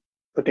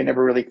 But they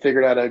never really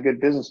figured out a good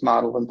business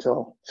model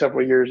until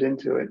several years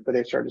into it. But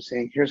they started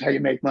saying, here's how you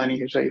make money.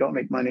 Here's how you don't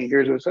make money.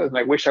 Here's what, and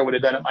I wish I would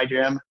have done it at my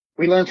gym.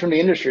 We learn from the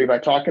industry by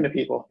talking to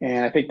people.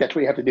 And I think that's what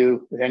you have to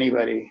do with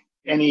anybody,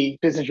 any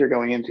business you're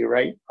going into,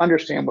 right?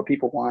 Understand what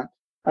people want,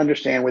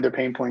 understand where their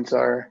pain points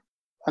are,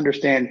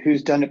 understand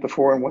who's done it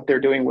before and what they're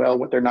doing well,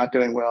 what they're not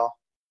doing well,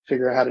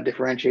 figure out how to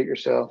differentiate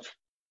yourself.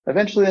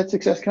 Eventually that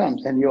success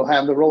comes and you'll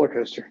have the roller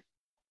coaster,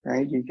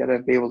 right? You got to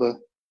be able to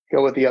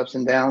go with the ups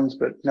and downs,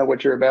 but know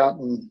what you're about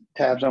and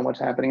tabs on what's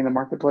happening in the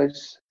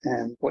marketplace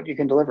and what you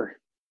can deliver.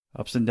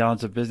 Ups and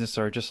downs of business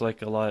are just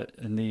like a lot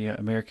in the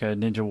America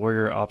Ninja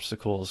Warrior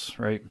obstacles,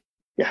 right?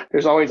 Yeah,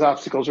 there's always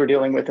obstacles we're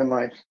dealing with in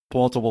life.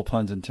 Multiple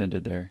puns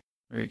intended there.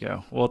 There you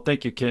go. Well,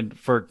 thank you, Ken,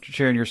 for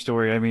sharing your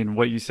story. I mean,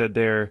 what you said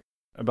there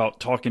about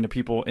talking to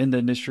people in the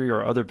industry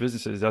or other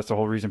businesses, that's the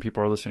whole reason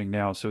people are listening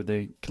now, so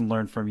they can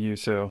learn from you.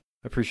 So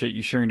I appreciate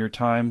you sharing your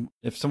time.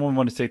 If someone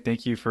wanted to say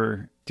thank you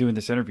for doing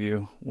this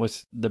interview,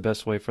 what's the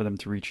best way for them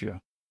to reach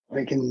you?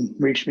 They can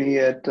reach me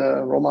at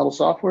Role Model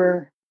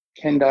Software,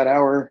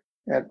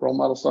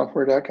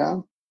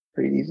 ken.hour@rolemodelsoftware.com.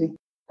 Pretty easy.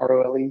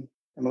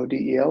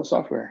 ROLEMODEL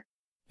software.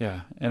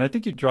 Yeah. And I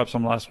think you dropped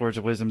some last words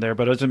of wisdom there,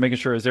 but I was just making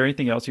sure, is there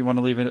anything else you want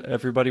to leave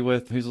everybody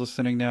with who's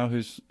listening now,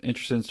 who's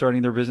interested in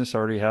starting their business,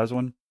 already has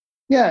one?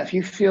 Yeah. If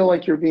you feel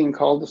like you're being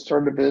called to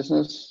start a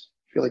business,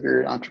 feel like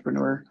you're an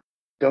entrepreneur,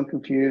 don't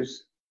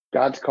confuse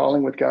God's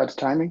calling with God's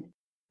timing.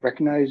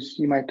 Recognize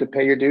you might have to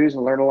pay your dues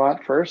and learn a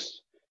lot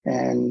first.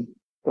 And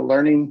the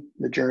learning,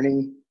 the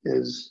journey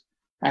is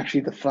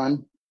actually the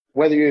fun.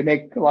 Whether you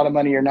make a lot of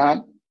money or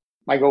not,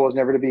 my goal was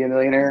never to be a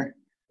millionaire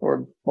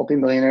or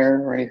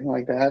multimillionaire or anything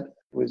like that.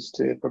 It was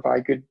to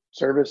provide good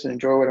service and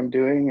enjoy what I'm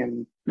doing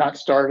and not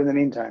starve in the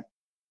meantime.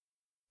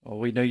 Well,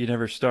 we know you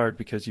never starved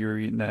because you were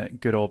eating that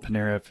good old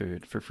Panera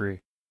food for free.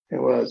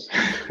 It was.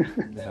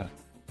 Yeah.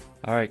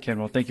 All right, Ken.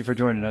 Well, thank you for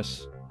joining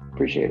us.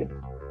 Appreciate it.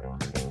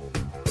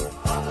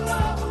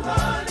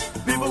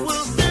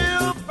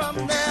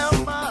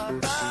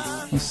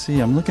 Let's see.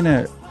 I'm looking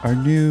at our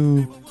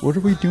new, what are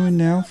we doing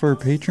now for our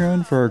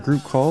Patreon for our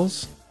group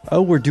calls?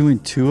 Oh, we're doing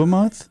 2 a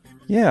month?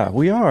 Yeah,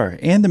 we are.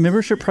 And the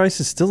membership price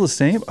is still the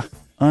same?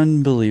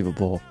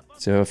 Unbelievable.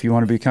 So if you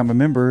want to become a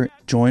member,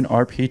 join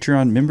our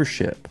Patreon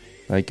membership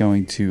by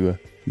going to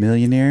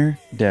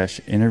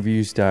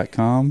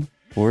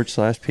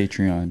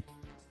millionaire-interviews.com/Patreon.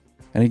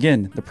 And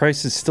again, the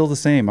price is still the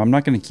same. I'm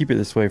not going to keep it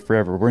this way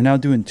forever. We're now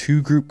doing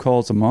 2 group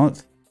calls a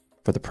month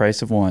for the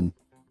price of 1.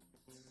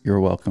 You're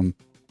welcome.